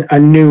continent, a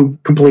new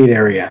complete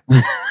area.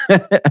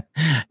 that.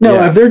 No,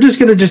 Yeah. if they're just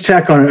going to just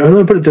tack on it, let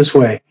me put it this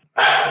way.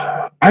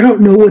 I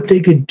don't know what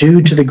they could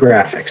do to the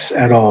graphics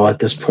at all at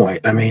this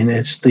point. I mean,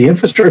 it's the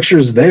infrastructure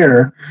is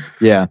there,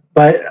 Yeah.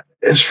 but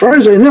as far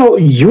as I know,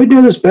 you would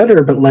know this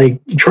better. But like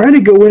trying to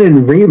go in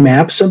and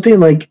remap something,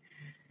 like,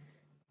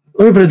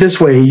 let me put it this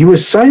way: you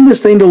assign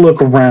this thing to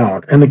look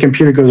round, and the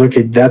computer goes,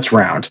 "Okay, that's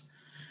round,"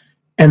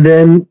 and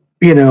then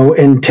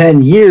in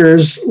 10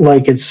 years,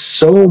 like it's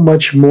so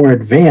much more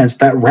advanced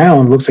that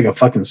round looks like a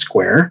fucking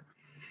square.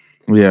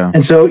 Yeah.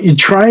 And so you're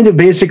trying to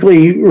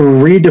basically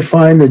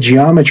redefine the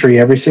geometry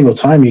every single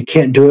time. You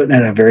can't do it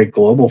in a very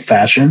global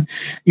fashion.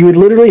 You would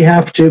literally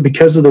have to,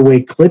 because of the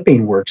way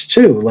clipping works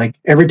too. Like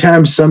every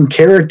time some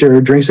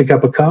character drinks a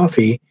cup of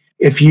coffee,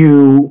 if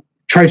you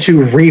try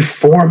to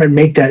reform and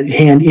make that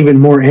hand even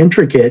more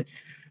intricate,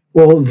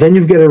 well, then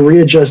you've got to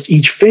readjust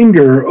each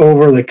finger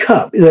over the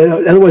cup.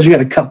 Otherwise, you got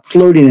a cup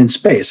floating in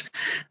space.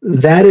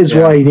 That is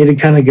why you need to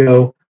kind of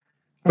go,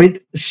 I mean,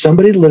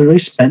 somebody literally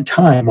spent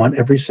time on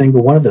every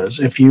single one of those.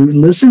 If you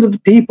listen to the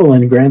people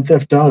in Grand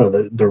Theft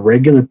Auto, the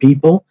regular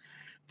people,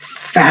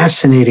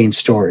 fascinating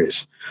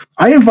stories.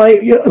 I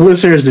invite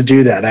listeners to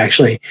do that,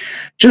 actually.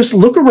 Just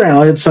look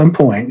around at some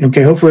point.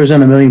 Okay, hopefully there's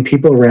not a million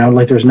people around,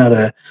 like there's not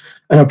an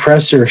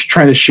oppressor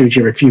trying to shoot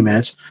you every few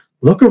minutes.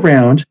 Look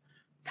around,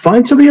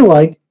 find somebody you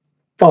like,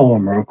 follow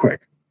them real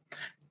quick,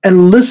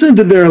 and listen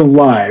to their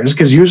lives,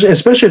 because usually,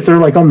 especially if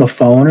they're like on the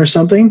phone or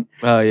something,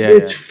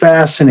 it's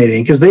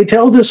fascinating because they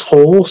tell this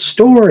whole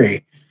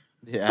story.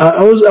 Yeah.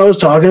 I was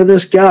talking to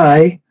this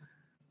guy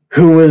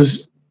who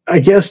was, I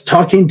guess,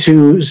 talking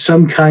to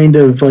some kind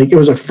of, like, it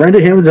was a friend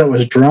of him that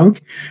was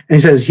drunk, and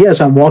he says,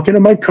 "Yes, I'm walking to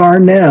my car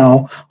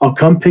now. I'll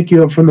come pick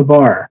you up from the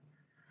bar."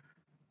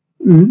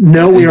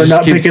 No, we are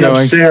not picking up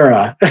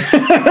Sarah.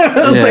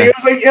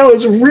 It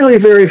was really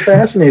very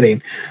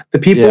fascinating. The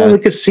people in the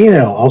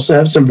casino also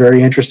have some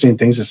very interesting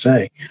things to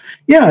say.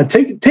 Yeah,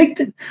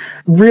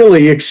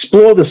 really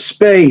explore the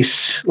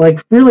space,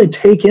 like really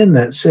take in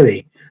that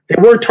city. They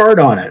worked hard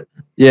on it.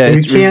 Yeah,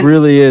 it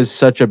really is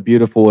such a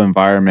beautiful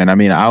environment. I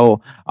mean,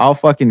 I'll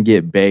fucking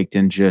get baked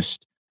and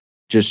just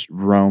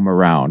roam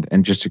around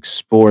and just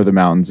explore the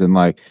mountains. And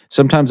like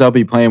sometimes I'll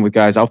be playing with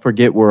guys, I'll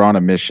forget we're on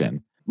a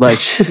mission. Like,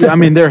 I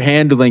mean, they're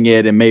handling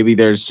it and maybe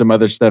there's some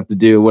other stuff to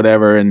do,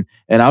 whatever. And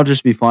I'll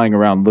just be flying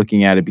around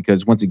looking at it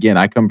because once again,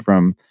 I come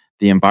from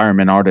the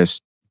environment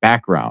artist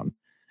background.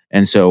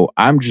 And so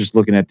I'm just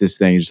looking at this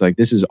thing, just like,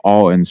 this is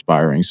all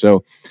inspiring.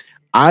 So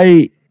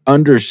I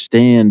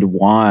understand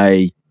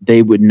why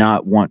they would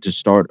not want to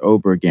start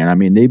over again. I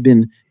mean,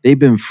 they've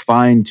been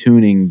fine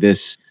tuning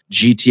this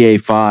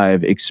GTA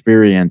 5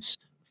 experience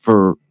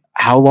for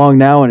how long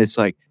now? And it's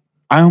like,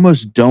 I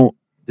almost don't,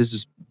 this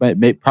is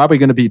probably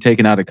going to be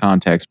taken out of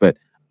context, but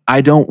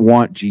I don't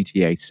want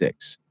GTA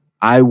 6.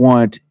 I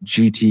want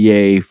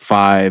GTA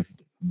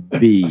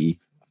 5B.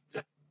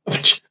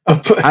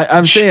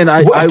 I'm saying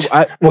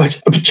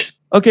what?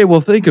 Okay,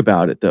 well, think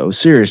about it though.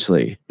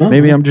 Seriously,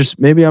 maybe I'm just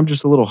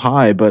a little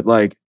high, but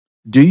like,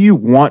 do you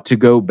want to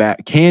go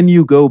back? Can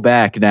you go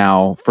back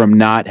now from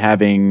not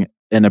having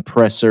an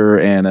oppressor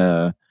and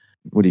the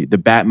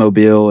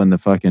Batmobile and the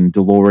fucking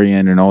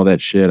DeLorean and all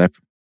that shit?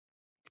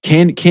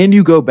 Can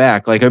you go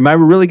back? Like, am I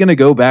really going to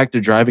go back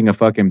to driving a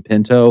fucking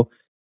Pinto?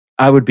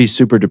 I would be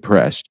super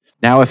depressed.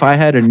 Now, if I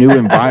had a new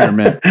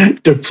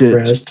environment,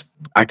 depressed,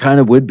 I kind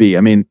of would be.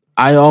 I mean,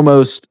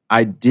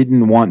 I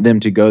didn't want them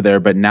to go there,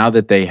 but now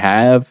that they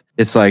have,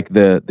 it's like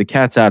the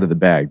cat's out of the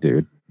bag,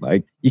 dude.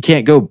 Like you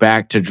can't go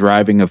back to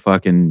driving a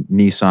fucking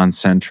Nissan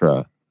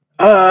Sentra.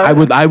 I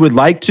would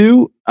like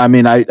to. I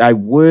mean, I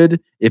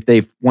would if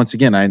they once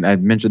again I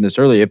mentioned this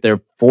earlier. If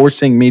they're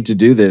forcing me to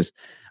do this,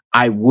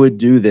 I would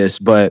do this,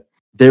 but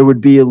there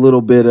would be a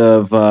little bit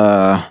of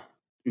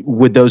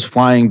would those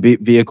flying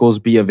vehicles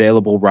be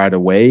available right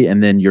away,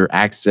 and then your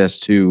access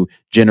to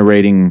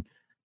generating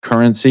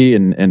currency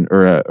and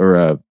or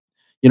a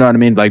you know what I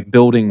mean, like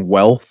building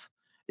wealth,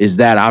 is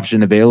that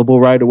option available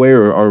right away,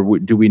 or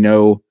do we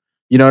know?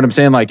 You know what I'm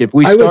saying? Like if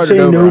we I would say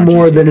no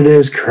more GTA, than it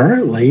is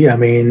currently. I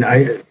mean,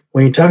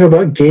 when you talk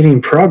about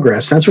gating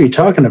progress, that's what you're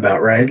talking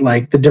about, right?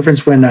 Like the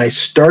difference when I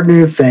start a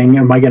new thing,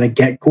 am I going to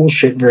get cool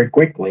shit very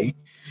quickly?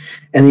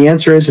 And the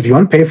answer is, if you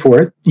want to pay for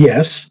it,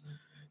 yes.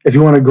 If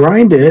you want to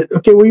grind it,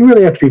 okay, well, you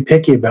really have to be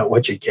picky about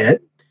what you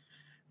get.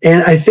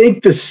 And I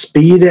think the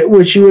speed at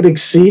which you would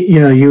exceed,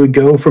 you would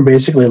go from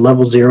basically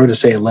level 0 to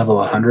say a level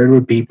 100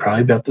 would be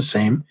probably about the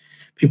same.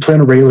 If you play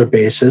on a regular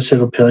basis,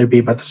 it'll probably be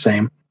about the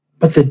same.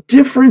 But the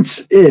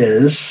difference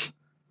is,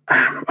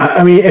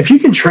 I mean, if you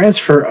can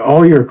transfer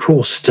all your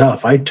cool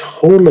stuff, I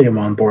totally am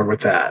on board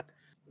with that.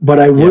 But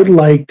I would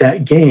like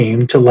that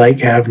game to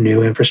have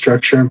new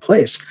infrastructure in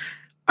place.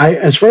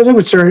 As far as I'm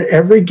concerned,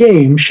 every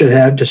game should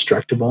have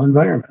destructible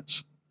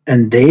environments,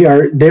 and they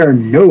are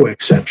no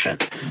exception.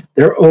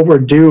 They're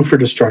overdue for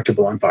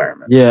destructible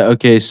environments. Yeah.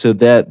 Okay. So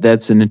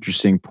that's an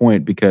interesting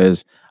point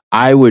because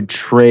I would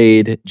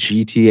trade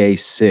GTA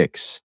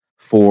 6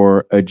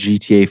 for a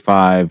GTA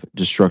 5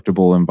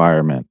 destructible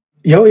environment.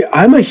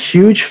 I'm a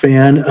huge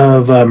fan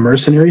of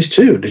Mercenaries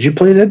 2. Did you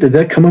play that? Did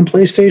that come on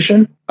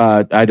PlayStation?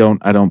 I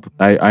don't.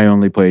 I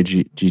only play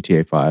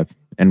GTA 5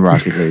 and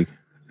Rocket League.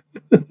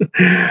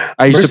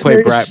 I used to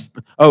play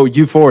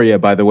Euphoria,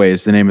 by the way,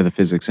 is the name of the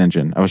physics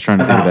engine. I was trying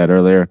to think of that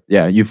earlier.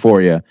 Yeah,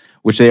 Euphoria,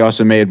 which they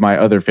also made my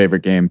other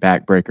favorite game,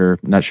 Backbreaker.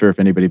 Not sure if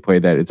anybody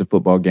played that. It's a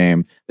football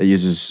game that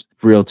uses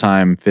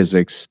real-time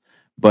physics.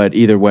 But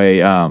either way,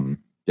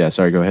 yeah,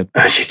 sorry, go ahead.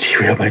 You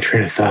derailed my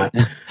train of thought.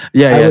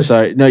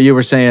 Sorry. No, you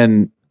were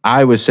saying,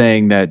 I was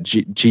saying that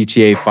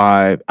GTA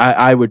 5,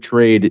 I would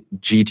trade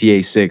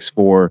GTA 6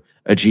 for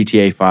a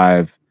GTA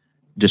 5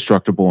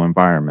 destructible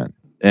environment.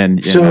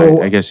 And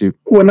so I guess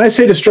when I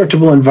say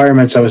destructible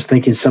environments, I was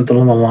thinking something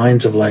along the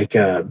lines of like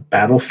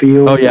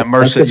Battlefield. Oh yeah,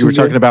 you were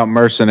talking about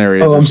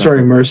Mercenaries. Oh, I'm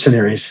sorry,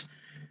 Mercenaries.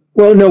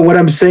 Well, no, what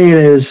I'm saying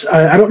is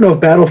I don't know if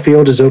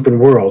Battlefield is open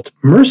world.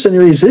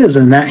 Mercenaries is,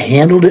 and that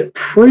handled it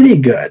pretty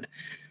good.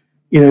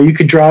 You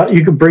could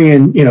bring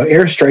in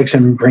airstrikes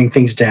and bring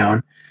things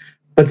down,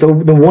 but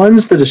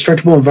the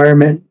destructible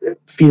environment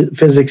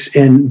physics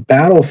in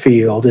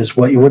Battlefield is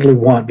what you really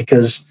want,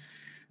 because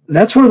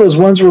that's one of those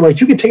ones where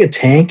like you can take a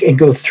tank and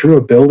go through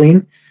a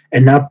building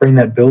and not bring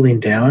that building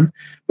down.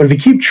 But if you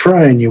keep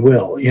trying, you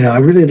will. I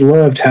really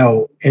loved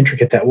how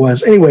intricate that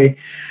was. Anyway,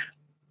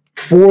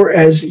 for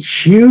as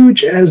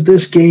huge as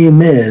this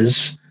game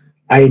is,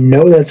 I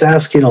know that's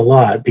asking a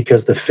lot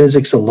because the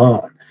physics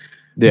alone.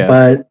 Yeah.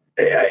 But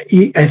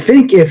I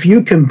think if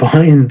you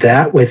combine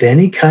that with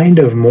any kind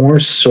of more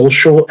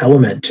social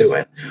element to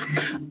it,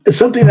 it's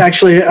something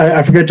actually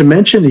I forgot to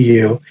mention to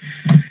you,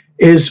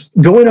 is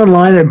going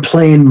online and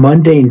playing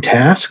mundane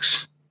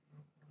tasks.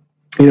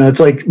 It's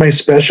like my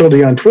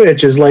specialty on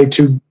Twitch is like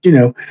to,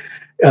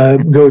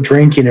 go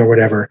drinking or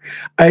whatever.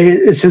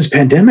 Since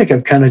pandemic,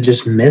 I've kind of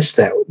just missed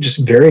that,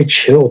 just very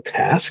chill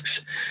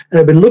tasks. And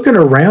I've been looking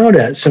around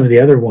at some of the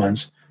other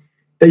ones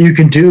that you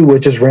can do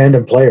with just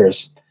random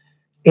players.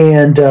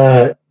 And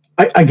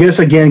I guess,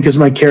 again, because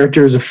my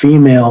character is a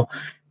female,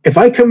 if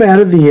I come out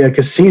of the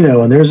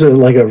casino and there's a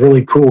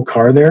really cool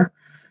car there,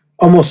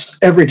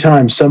 almost every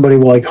time somebody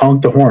will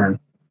honk the horn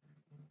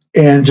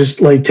and just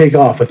take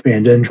off with me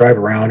and then drive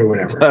around or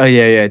whatever. Oh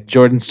yeah.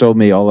 Jordan's told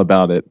me all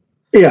about it.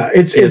 Yeah,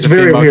 it's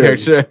very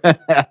weird.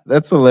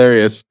 That's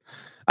hilarious.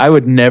 I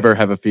would never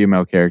have a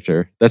female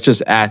character. That's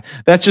just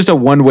a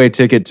one-way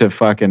ticket to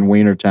fucking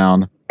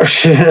Wienertown.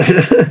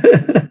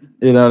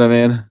 You know what I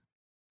mean?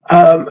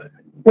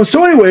 Well,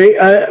 so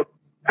anyway,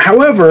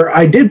 however,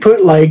 I did put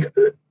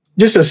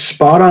just a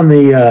spot on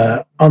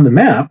the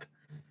map.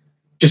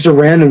 Just a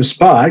random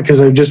spot, because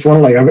I just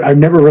want to I've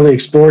never really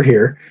explored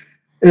here.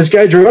 And this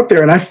guy drove up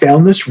there and I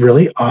found this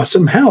really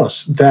awesome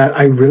house that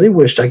I really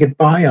wished I could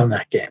buy on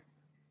that game.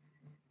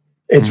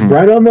 It's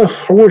right on the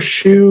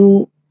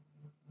horseshoe.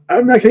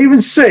 I'm not going to even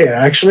say it,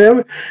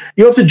 actually.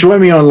 You have to join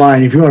me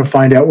online if you want to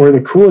find out where the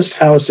coolest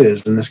house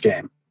is in this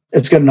game.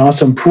 It's got an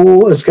awesome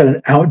pool. It's got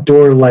an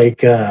outdoor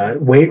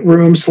weight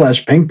room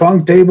 / ping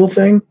pong table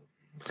thing.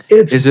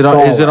 Is it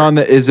on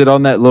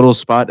that little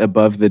spot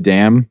above the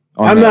dam?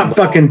 I'm not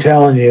fucking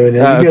telling you. You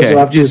guys will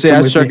have to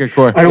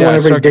I don't want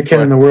every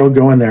dickhead in the world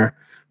going there.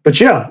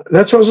 But yeah,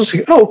 that's what I was just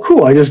like, oh,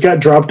 cool. I just got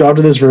dropped off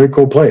to this very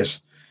cool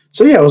place.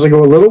 So yeah, it was a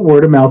little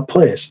word of mouth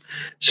place.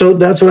 So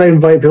that's what I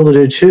invite people to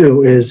do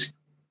too, is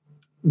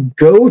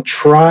go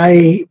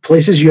try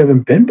places you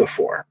haven't been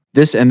before.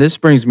 This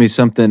brings me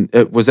something.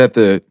 Was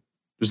that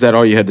Was that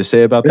all you had to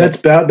say about That's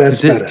that? about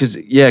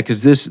it.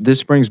 Because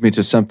this brings me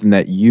to something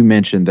that you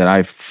mentioned that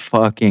I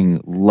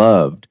fucking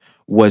loved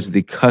was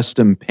the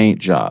custom paint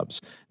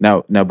jobs.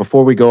 Now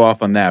before we go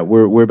off on that,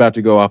 we're about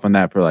to go off on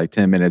that for like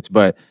 10 minutes.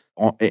 But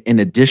in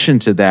addition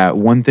to that,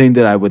 one thing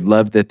that I would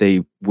love that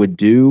they would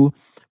do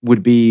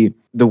would be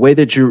the way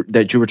that you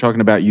were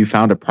talking about. You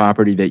found a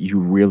property that you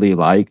really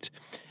liked.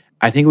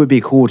 I think it would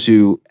be cool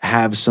to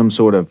have some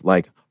sort of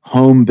like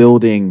home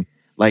building,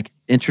 like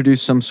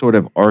introduce some sort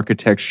of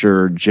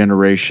architecture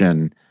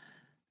generation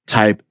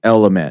type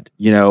element,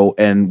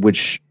 and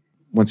which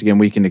once again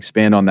we can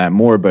expand on that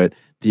more. But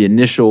the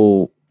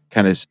initial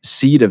kind of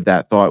seed of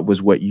that thought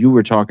was what you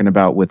were talking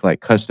about with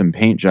like custom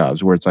paint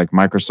jobs, where it's like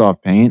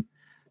Microsoft Paint.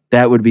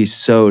 That would be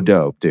so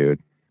dope, dude.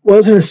 Well, I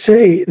was going to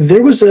say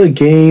there was a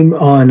game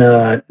on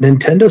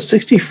Nintendo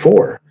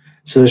 64,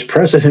 so there's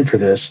precedent for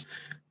this.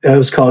 It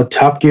was called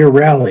Top Gear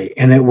Rally,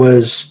 and it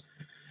was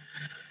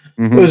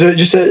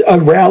just a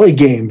rally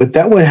game, but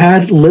that one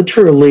had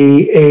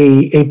literally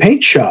a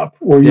paint shop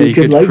where you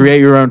could like create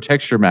your own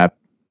texture map,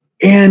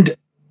 and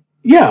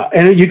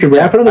you could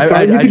wrap it on the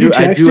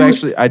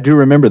card. I do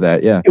remember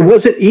that. Yeah, it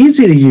wasn't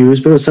easy to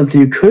use, but it was something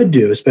you could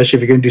do, especially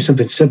if you're going to do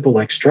something simple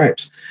like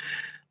stripes.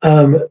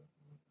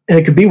 And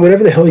it could be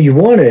whatever the hell you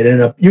wanted,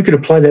 and you could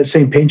apply that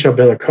same paint job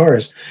to other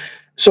cars.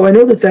 So I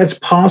know that that's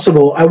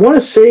possible. I want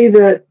to say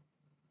that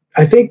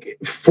I think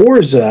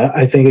Forza,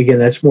 again,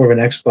 that's more of an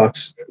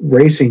Xbox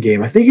racing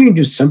game. I think you can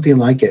do something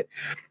like it.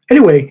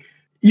 Anyway,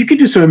 you can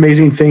do some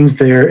amazing things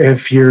there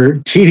if you're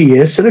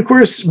tedious. And of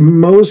course,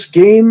 most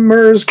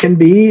gamers can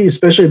be,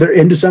 especially if they're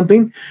into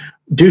something,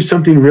 do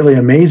something really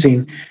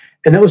amazing.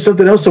 And that was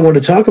something else I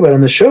wanted to talk about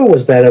on the show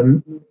was that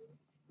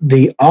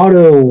the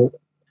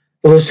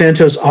Los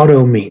Santos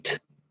auto meet.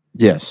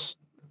 Yes.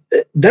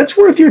 That's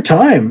worth your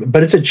time,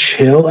 but it's a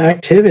chill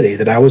activity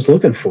that I was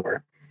looking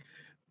for.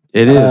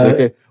 It is.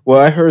 Okay. Well,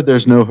 I heard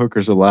there's no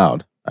hookers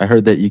allowed. I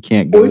heard that you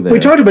can't go there. We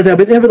talked about that,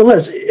 but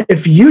nevertheless,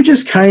 if you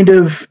just kind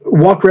of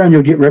walk around,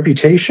 you'll get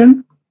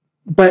reputation.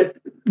 But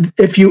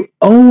if you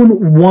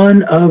own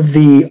one of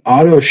the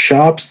auto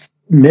shop's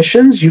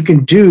missions, you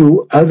can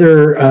do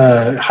other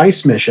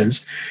heist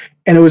missions.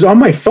 And it was on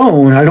my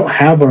phone. I don't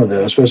have one of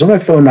those, but it was on my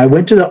phone. I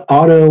went to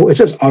it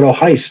says auto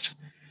heist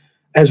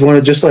as one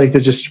of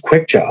just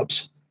quick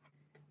jobs.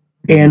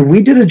 And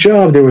we did a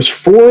job. There was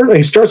 4, like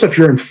it starts off,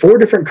 you're in 4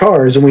 different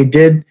cars, and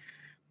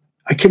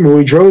I can't remember,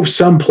 we drove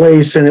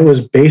someplace and it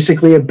was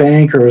basically a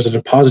bank or it was a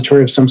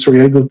depository of some sort.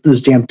 You had to go through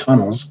those damn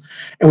tunnels.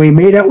 And we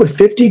made out with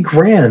 50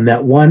 grand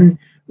that one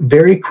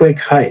very quick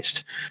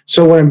heist.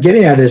 So what I'm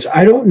getting at is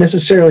I don't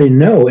necessarily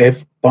know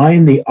if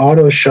buying the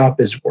auto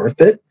shop is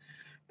worth it,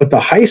 but the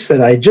heist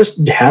that I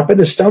just happened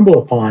to stumble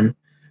upon,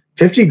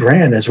 50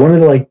 grand is one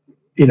of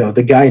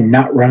the guy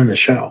not running the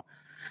show.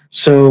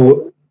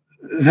 So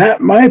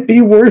that might be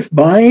worth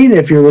buying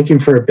if you're looking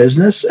for a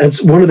business.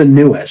 It's one of the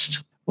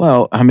newest.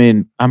 Well, I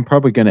mean, I'm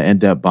probably going to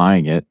end up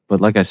buying it,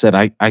 but like I said,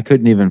 I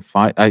couldn't even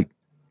find.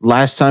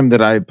 Last time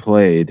that I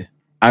played,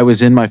 I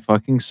was in my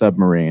fucking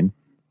submarine.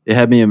 It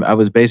had me. I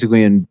was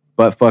basically in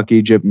buttfuck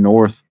Egypt,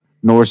 north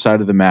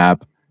side of the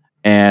map,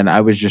 and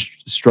I was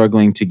just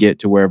struggling to get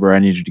to wherever I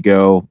needed to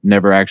go.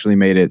 Never actually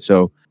made it,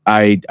 so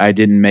I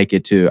didn't make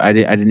it to. I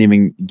didn't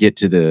even get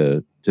to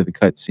the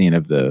cutscene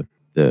of the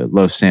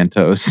Los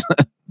Santos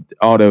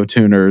auto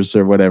tuners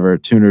or whatever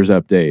tuners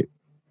update.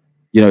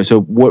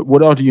 So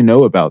what all do you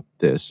know about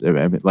this? I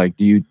mean, like,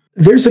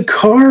 There's a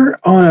car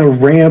on a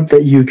ramp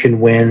that you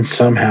can win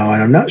somehow,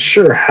 and I'm not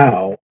sure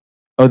how.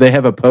 Oh, they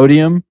have a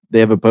podium?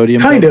 They have a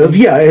podium? Kind of,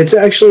 yeah. It's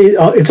actually,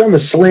 it's on the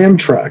Slam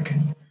truck,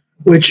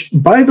 which,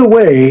 by the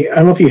way, I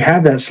don't know if you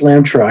have that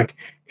Slam truck.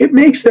 It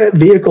makes that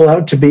vehicle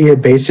out to be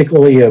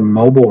basically a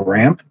mobile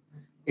ramp.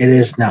 It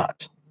is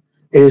not.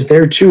 It is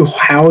there to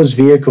house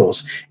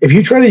vehicles. If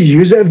you try to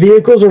use that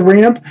vehicle as a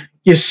ramp,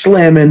 you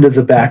slam into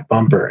the back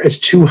bumper. It's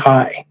too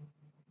high.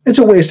 It's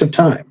a waste of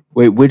time.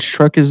 Wait, which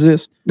truck is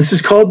this? This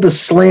is called the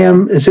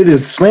Slam. It's either the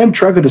Slam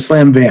truck or the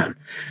Slam van.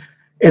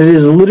 And it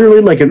is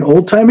literally like an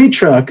old-timey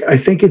truck. I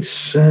think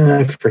it's,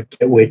 I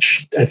forget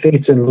which. I think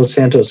it's in Los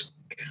Santos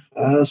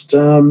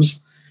Customs.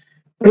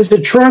 But it's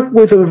a truck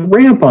with a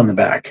ramp on the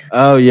back.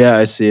 Oh, yeah,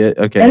 I see it.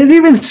 Okay. And it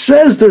even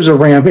says there's a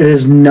ramp. It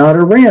is not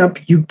a ramp.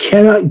 You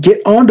cannot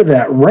get onto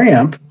that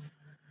ramp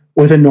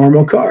with a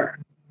normal car.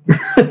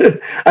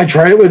 I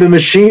tried it with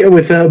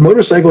a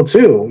motorcycle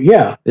too.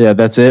 Yeah. Yeah,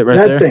 that's it right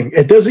there. That thing.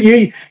 It doesn't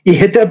you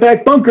hit that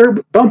back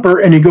bumper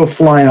and you go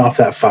flying off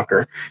that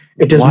fucker.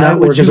 It does not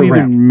work as a ramp.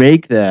 Why would you even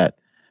make that?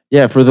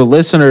 Yeah, for the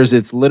listeners,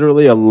 it's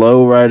literally a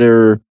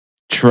lowrider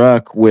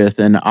truck with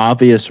an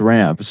obvious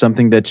ramp.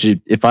 Something that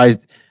if a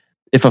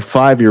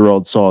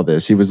 5-year-old saw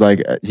this,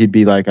 he'd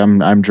be like,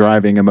 I'm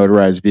driving a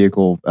motorized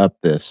vehicle up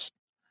this.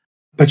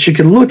 But you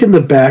can look in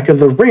the back of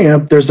the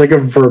ramp. There's like a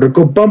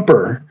vertical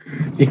bumper.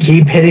 You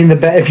keep hitting the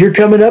back. If you're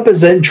coming up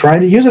as that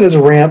trying to use it as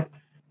a ramp,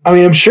 I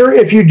mean, I'm sure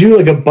if you do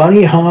like a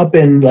bunny hop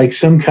and like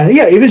some kind of,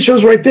 even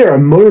shows right there, a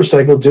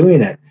motorcycle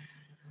doing it.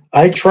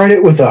 I tried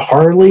it with a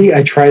Harley.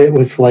 I tried it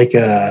with like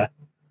a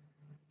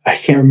I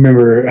can't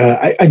remember.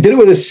 I did it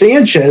with a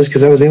Sanchez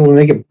because I was able to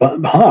make it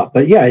hop.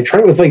 But yeah, I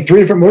tried it with like 3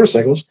 different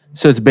motorcycles.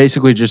 So it's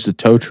basically just a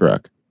tow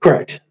truck.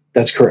 Correct.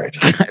 That's correct.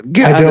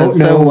 God, I don't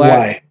know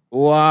why.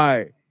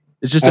 Why?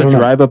 It's just a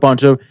drive up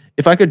onto.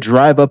 If I could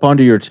drive up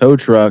onto your tow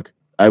truck,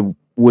 I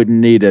wouldn't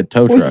need a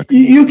tow truck.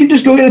 You can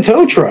just go get a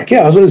tow truck.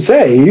 Yeah, I was going to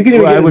say you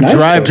can. I would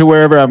drive to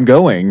wherever I'm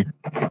going.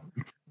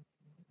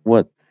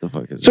 What the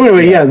fuck is? So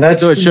anyway, yeah,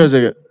 that's so it shows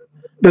a.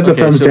 That's a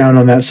thumbs down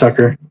on that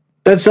sucker.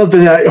 That's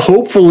something that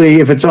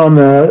hopefully, if it's on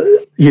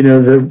the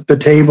the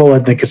table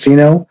at the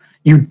casino,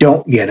 you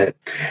don't get it.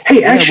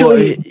 Hey,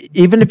 actually,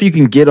 even if you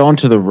can get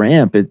onto the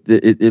ramp,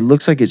 it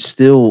looks like it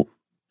still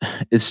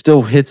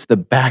hits the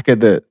back of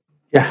the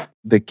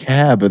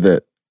cab of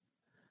the.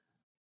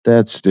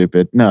 That's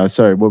stupid. No,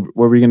 sorry. What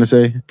were you gonna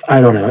say?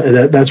 I don't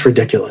know. That's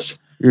ridiculous.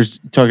 You're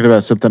talking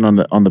about something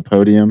on the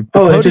podium.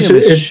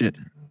 Shit.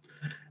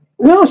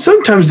 Well,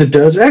 sometimes it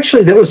does.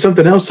 Actually, that was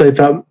something else I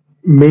thought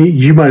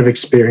you might have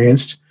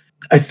experienced.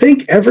 I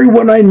think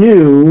everyone I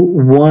knew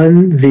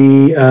won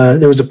the.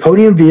 There was a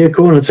podium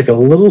vehicle, and it's like a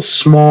little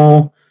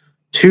small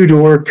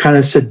 2-door kind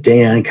of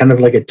sedan, kind of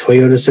like a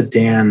Toyota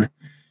sedan.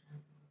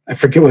 I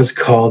forget what it's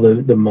called,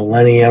 the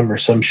Millennium or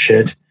some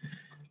shit.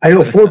 I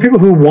know 4 people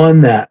who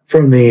won that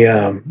from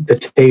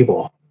the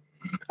table.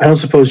 I don't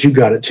suppose you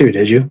got it too,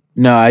 did you?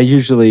 No, I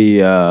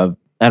usually I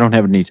don't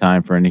have any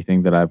time for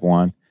anything that I've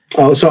won.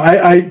 Oh, so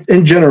I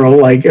in general,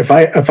 like if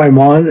I'm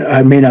on,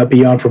 I may not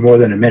be on for more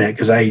than a minute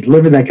because I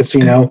live in that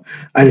casino.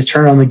 I just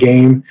turn on the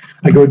game.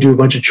 I go do a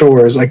bunch of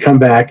chores. I come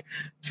back,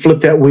 flip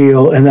that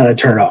wheel, and then I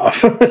turn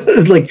off.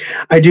 Like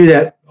I do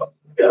that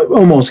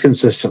almost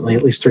consistently,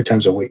 at least 3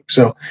 times a week.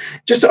 So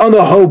just on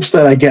the hopes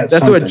that I get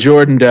That's something. what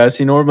Jordan does.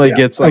 He normally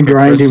gets like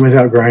grinding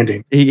without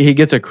grinding. He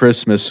gets a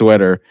Christmas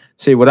sweater.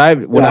 See what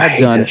I've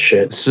done.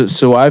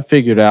 So I've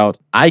figured out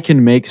I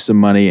can make some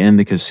money in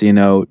the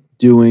casino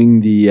doing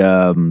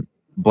the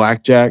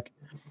blackjack.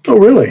 Oh,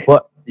 really?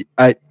 Well,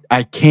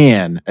 I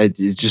can.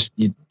 It's just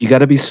you got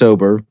to be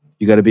sober.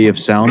 You got to be of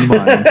sound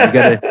mind.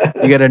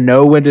 You got to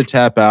know when to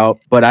tap out.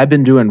 But I've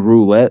been doing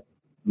roulette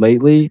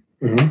lately.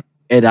 Mm-hmm.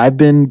 And I've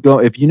been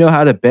going. If you know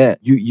how to bet,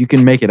 you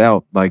can make it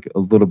out like a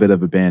little bit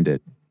of a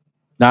bandit,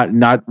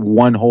 not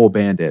one whole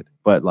bandit,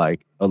 but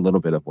like a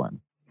little bit of one.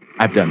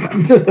 I've done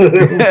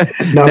that.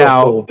 Not a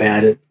whole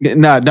bandit.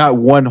 Not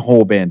one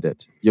whole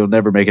bandit. You'll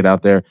never make it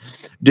out there.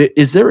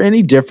 Is there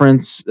any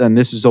difference? And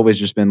this has always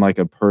just been like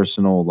a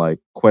personal like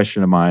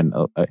question of mine,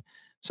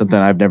 something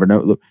I've never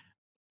known. Look,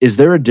 is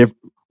there a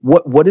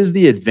what is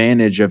the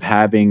advantage of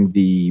having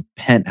the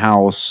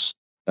penthouse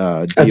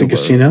at the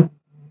casino?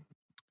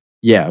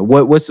 Yeah,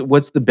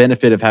 what's the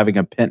benefit of having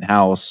a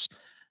penthouse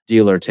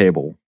dealer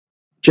table?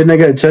 Jen, I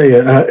got to tell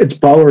you, it's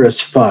baller as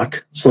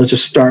fuck. So let's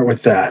just start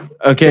with that.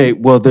 Okay,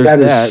 well, there's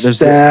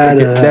that.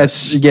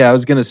 That's I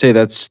was gonna say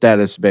that's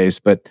status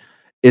based, but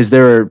is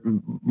there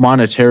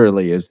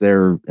monetarily? Is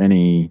there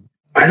any?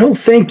 I don't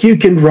think you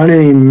can run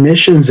any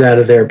missions out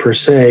of there per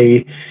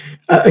se.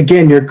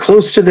 Again, you're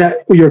close to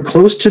that. You're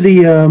close to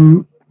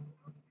the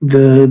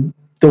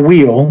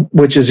wheel,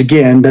 which is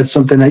again that's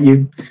something that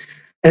you.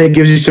 And it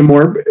gives you some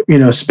more,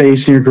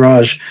 space in your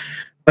garage.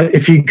 But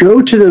if you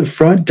go to the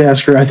front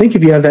desk, or I think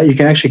if you have that, you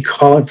can actually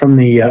call it from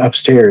the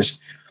upstairs.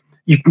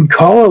 You can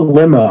call a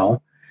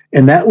limo,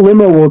 and that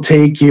limo will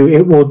take you.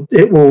 It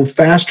will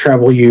fast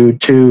travel you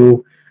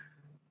to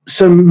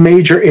some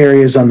major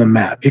areas on the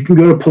map. You can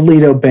go to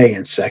Paleto Bay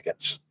in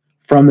seconds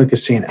from the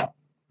casino.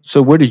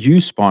 So where do you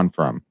spawn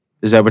from?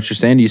 Is that what you're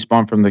saying? Do you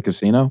spawn from the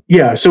casino?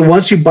 Yeah. So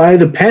once you buy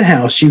the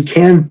penthouse, you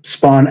can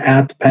spawn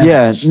at the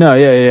penthouse. Yeah.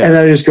 And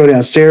then I just go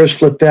downstairs,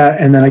 flip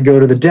that, and then I go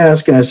to the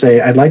desk and I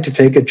say, I'd like to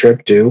take a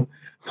trip to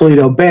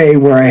Paleto Bay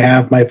where I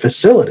have my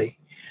facility.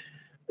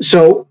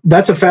 So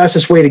that's the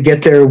fastest way to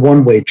get there,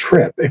 one-way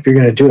trip, if you're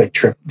going to do a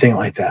trip thing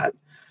like that.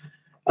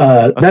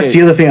 That's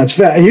the other thing that's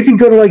fast. And you can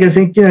go to you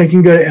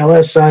can go to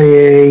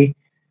LSIA.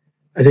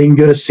 I think you can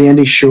go to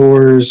Sandy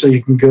Shores, or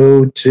you can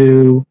go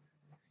to...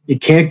 You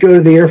can't go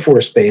to the Air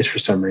Force Base for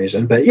some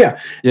reason, but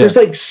there's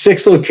like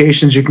 6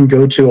 locations you can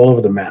go to all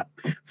over the map.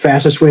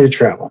 Fastest way to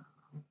travel.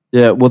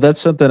 Yeah, well, that's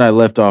something I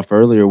left off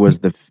earlier was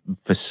the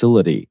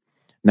facility.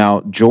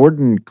 Now,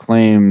 Jordan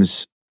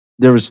claims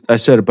I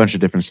said a bunch of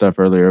different stuff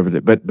earlier,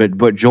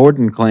 but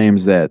Jordan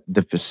claims that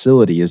the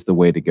facility is the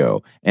way to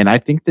go, and I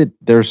think that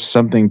there's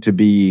something to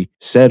be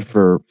said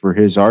for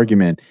his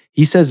argument.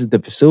 He says that the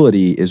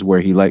facility is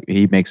where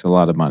he makes a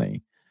lot of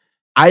money.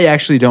 I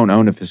actually don't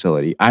own a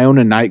facility. I own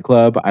a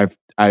nightclub.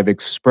 I've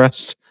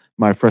expressed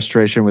my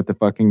frustration with the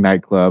fucking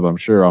nightclub, I'm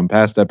sure, on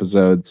past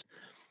episodes.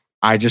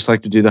 I just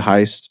like to do the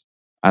heist.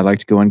 I like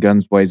to go in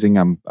guns blazing.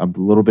 I'm a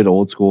little bit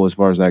old school as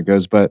far as that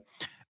goes, but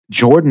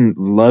Jordan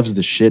loves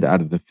the shit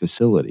out of the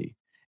facility.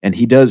 And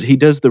he does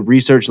the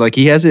research, like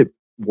he has it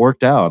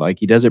worked out. Like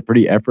he does it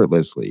pretty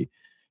effortlessly.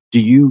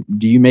 Do you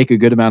make a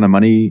good amount of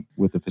money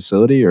with the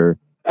facility, or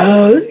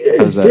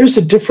there's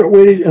a different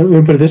way to,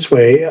 let me put it this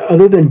way.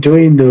 Other than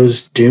doing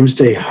those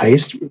doomsday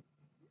heist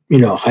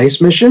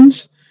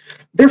missions,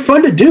 they're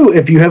fun to do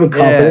if you have a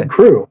competent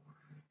crew.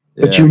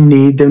 but Yeah. you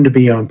need them to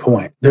be on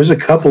point. There's a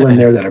couple in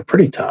there that are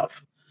pretty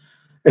tough.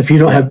 If you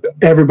don't have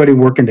everybody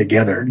working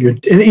together,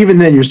 and even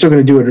then, you're still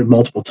going to do it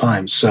multiple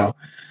times. So,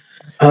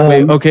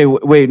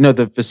 wait. No,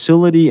 the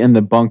facility and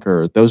the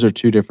bunker; those are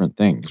two different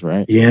things,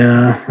 right?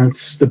 yeah,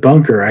 that's the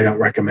bunker. I don't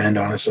recommend,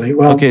 honestly.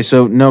 Well, Okay,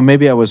 so no,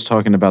 maybe I was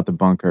talking about the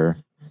bunker.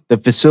 The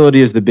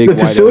facility is the big. The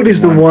facility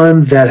is the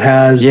one that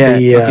has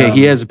the. Okay,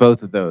 he has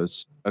both of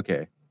those.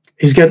 Okay.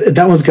 He's got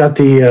that one's got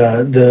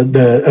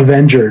the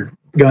Avenger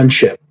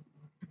gunship.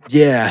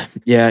 Yeah,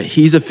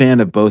 he's a fan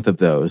of both of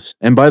those.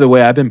 And by the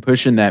way, I've been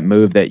pushing that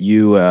move that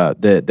you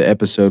the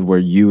episode where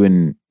you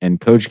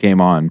and Coach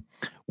came on,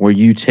 where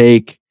you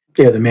take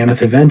the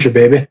Mammoth Avenger,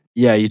 baby.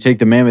 Yeah, you take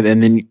the Mammoth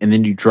and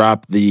then you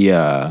drop the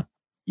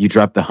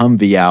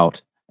Humvee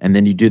out, and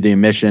then you do the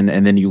mission,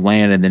 and then you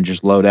land, and then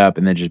just load up,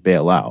 and then just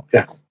bail out.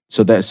 Yeah.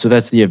 So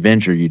that's the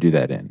Avenger you do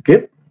that in.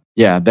 Yep.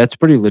 Yeah, that's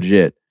pretty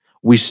legit.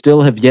 We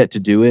still have yet to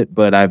do it,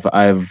 but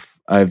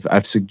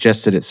I've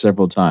suggested it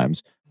several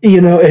times.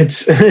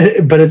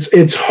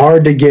 It's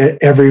hard to get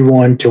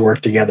everyone to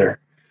work together.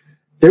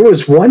 There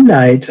was one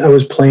night I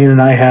was playing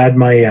and I had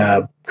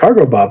my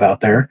cargo bob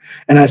out there,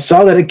 and I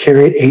saw that it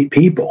carried 8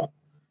 people.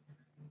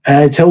 And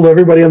I told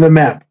everybody on the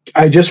map,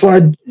 I just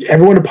wanted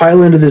everyone to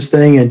pile into this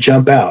thing and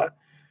jump out.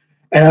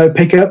 And I would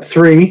pick up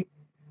 3,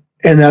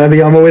 and then I'd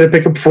be on my way to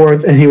pick up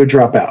 4th, and he would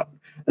drop out.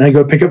 And I'd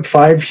go pick up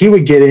 5, he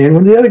would get in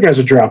when the other guys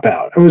would drop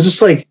out. It was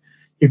just like,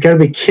 you've got to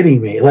be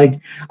kidding me. Like,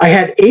 I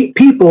had 8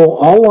 people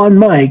all on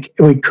mic,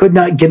 and we could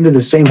not get into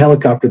the same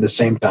helicopter at the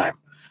same time.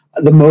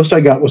 The most I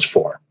got was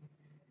 4.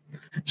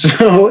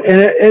 So, and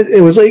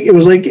it was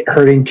like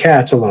herding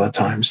cats a lot of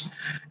times,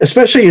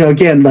 especially,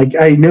 again, like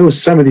I know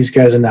some of these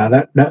guys are not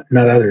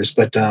others,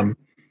 but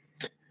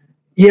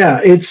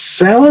yeah, it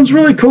sounds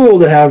really cool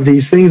to have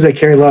these things that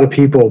carry a lot of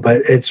people,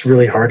 but it's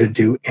really hard to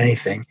do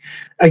anything.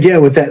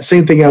 Again, with that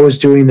same thing I was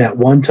doing that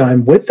one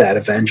time with that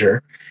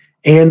Avenger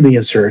and the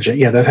Insurgent.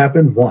 Yeah, that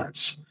happened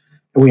once,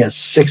 and we had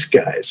 6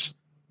 guys.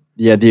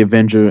 Yeah, the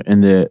Avenger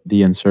and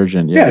the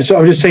Insurgent. Yeah, so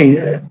I'm just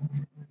saying,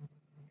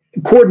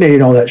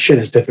 coordinating all that shit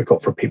is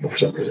difficult for people for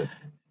some reason.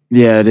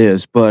 Yeah, it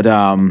is. But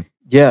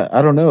yeah,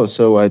 I don't know.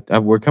 So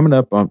we're coming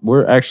up on.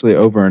 We're actually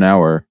over an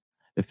hour.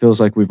 It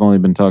feels like we've only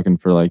been talking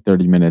for like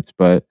 30 minutes.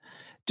 But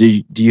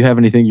do you have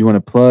anything you want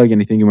to plug?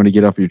 Anything you want to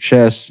get off your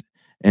chest?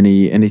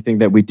 Anything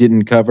that we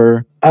didn't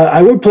cover?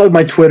 I would plug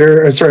my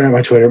Twitter. Sorry, not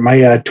my Twitter.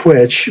 My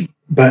Twitch.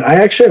 But I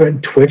actually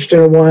haven't twitched in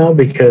a while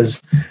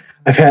because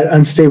I've had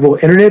unstable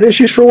internet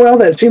issues for a while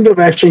that seem to have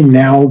actually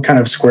now kind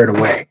of squared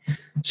away.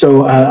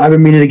 So I've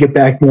been meaning to get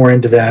back more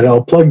into that.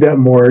 I'll plug that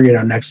more,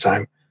 next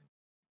time.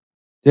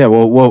 Yeah,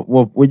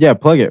 well, yeah,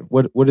 plug it.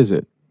 What is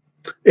it?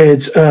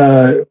 It's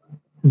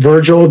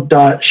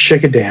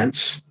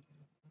Virgil.Shicka-Dance.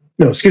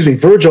 No, excuse me,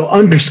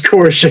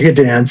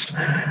 Virgil_Shicka-Dance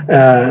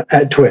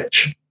at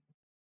Twitch.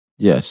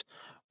 Yes,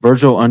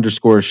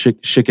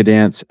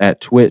 Virgil_Shicka-Dance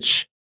at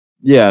Twitch.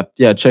 Yeah,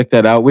 check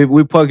that out.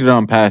 We plugged it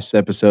on past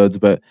episodes,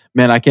 but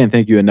man, I can't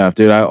thank you enough,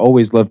 dude. I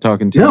always love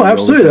talking to you. No,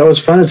 absolutely, that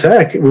was fun as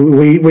heck.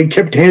 We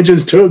kept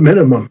tangents to a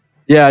minimum.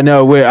 Yeah,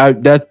 no,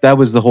 that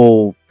was the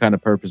whole kind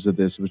of purpose of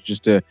this, was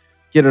just to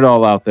get it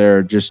all out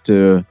there, just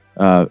to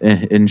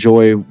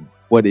enjoy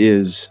what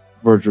is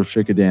Virtual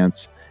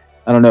Shicka-Dance.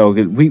 I don't know.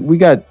 We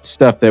got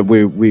stuff that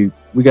we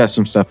got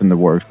some stuff in the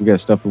works. We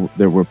got stuff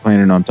that we're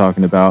planning on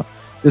talking about.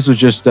 This was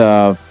just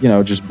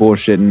just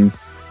bullshitting.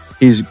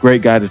 He's a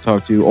great guy to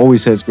talk to.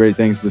 Always has great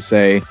things to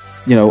say.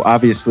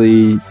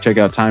 Obviously check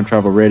out Time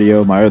Travel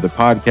Radio, my other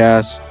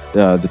podcast,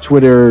 the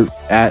Twitter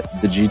at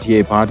the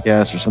GTA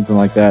Podcast or something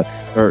like that,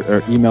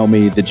 or email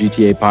me the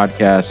GTA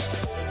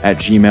Podcast at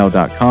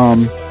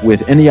gmail.com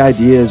with any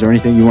ideas or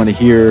anything you want to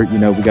hear.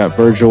 We got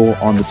Virgil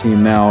on the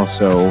team now,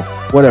 so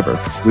whatever,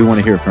 we want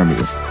to hear from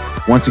you.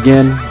 Once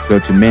again, go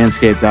to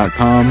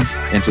manscaped.com,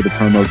 enter the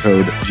promo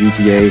code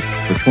GTA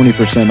for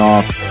 20%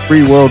 off,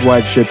 free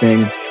worldwide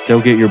shipping. They'll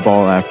get your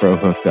ball afro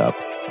hooked up.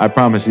 I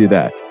promise you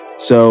that.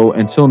 So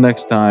until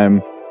next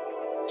time,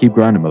 keep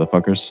grinding,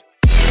 motherfuckers.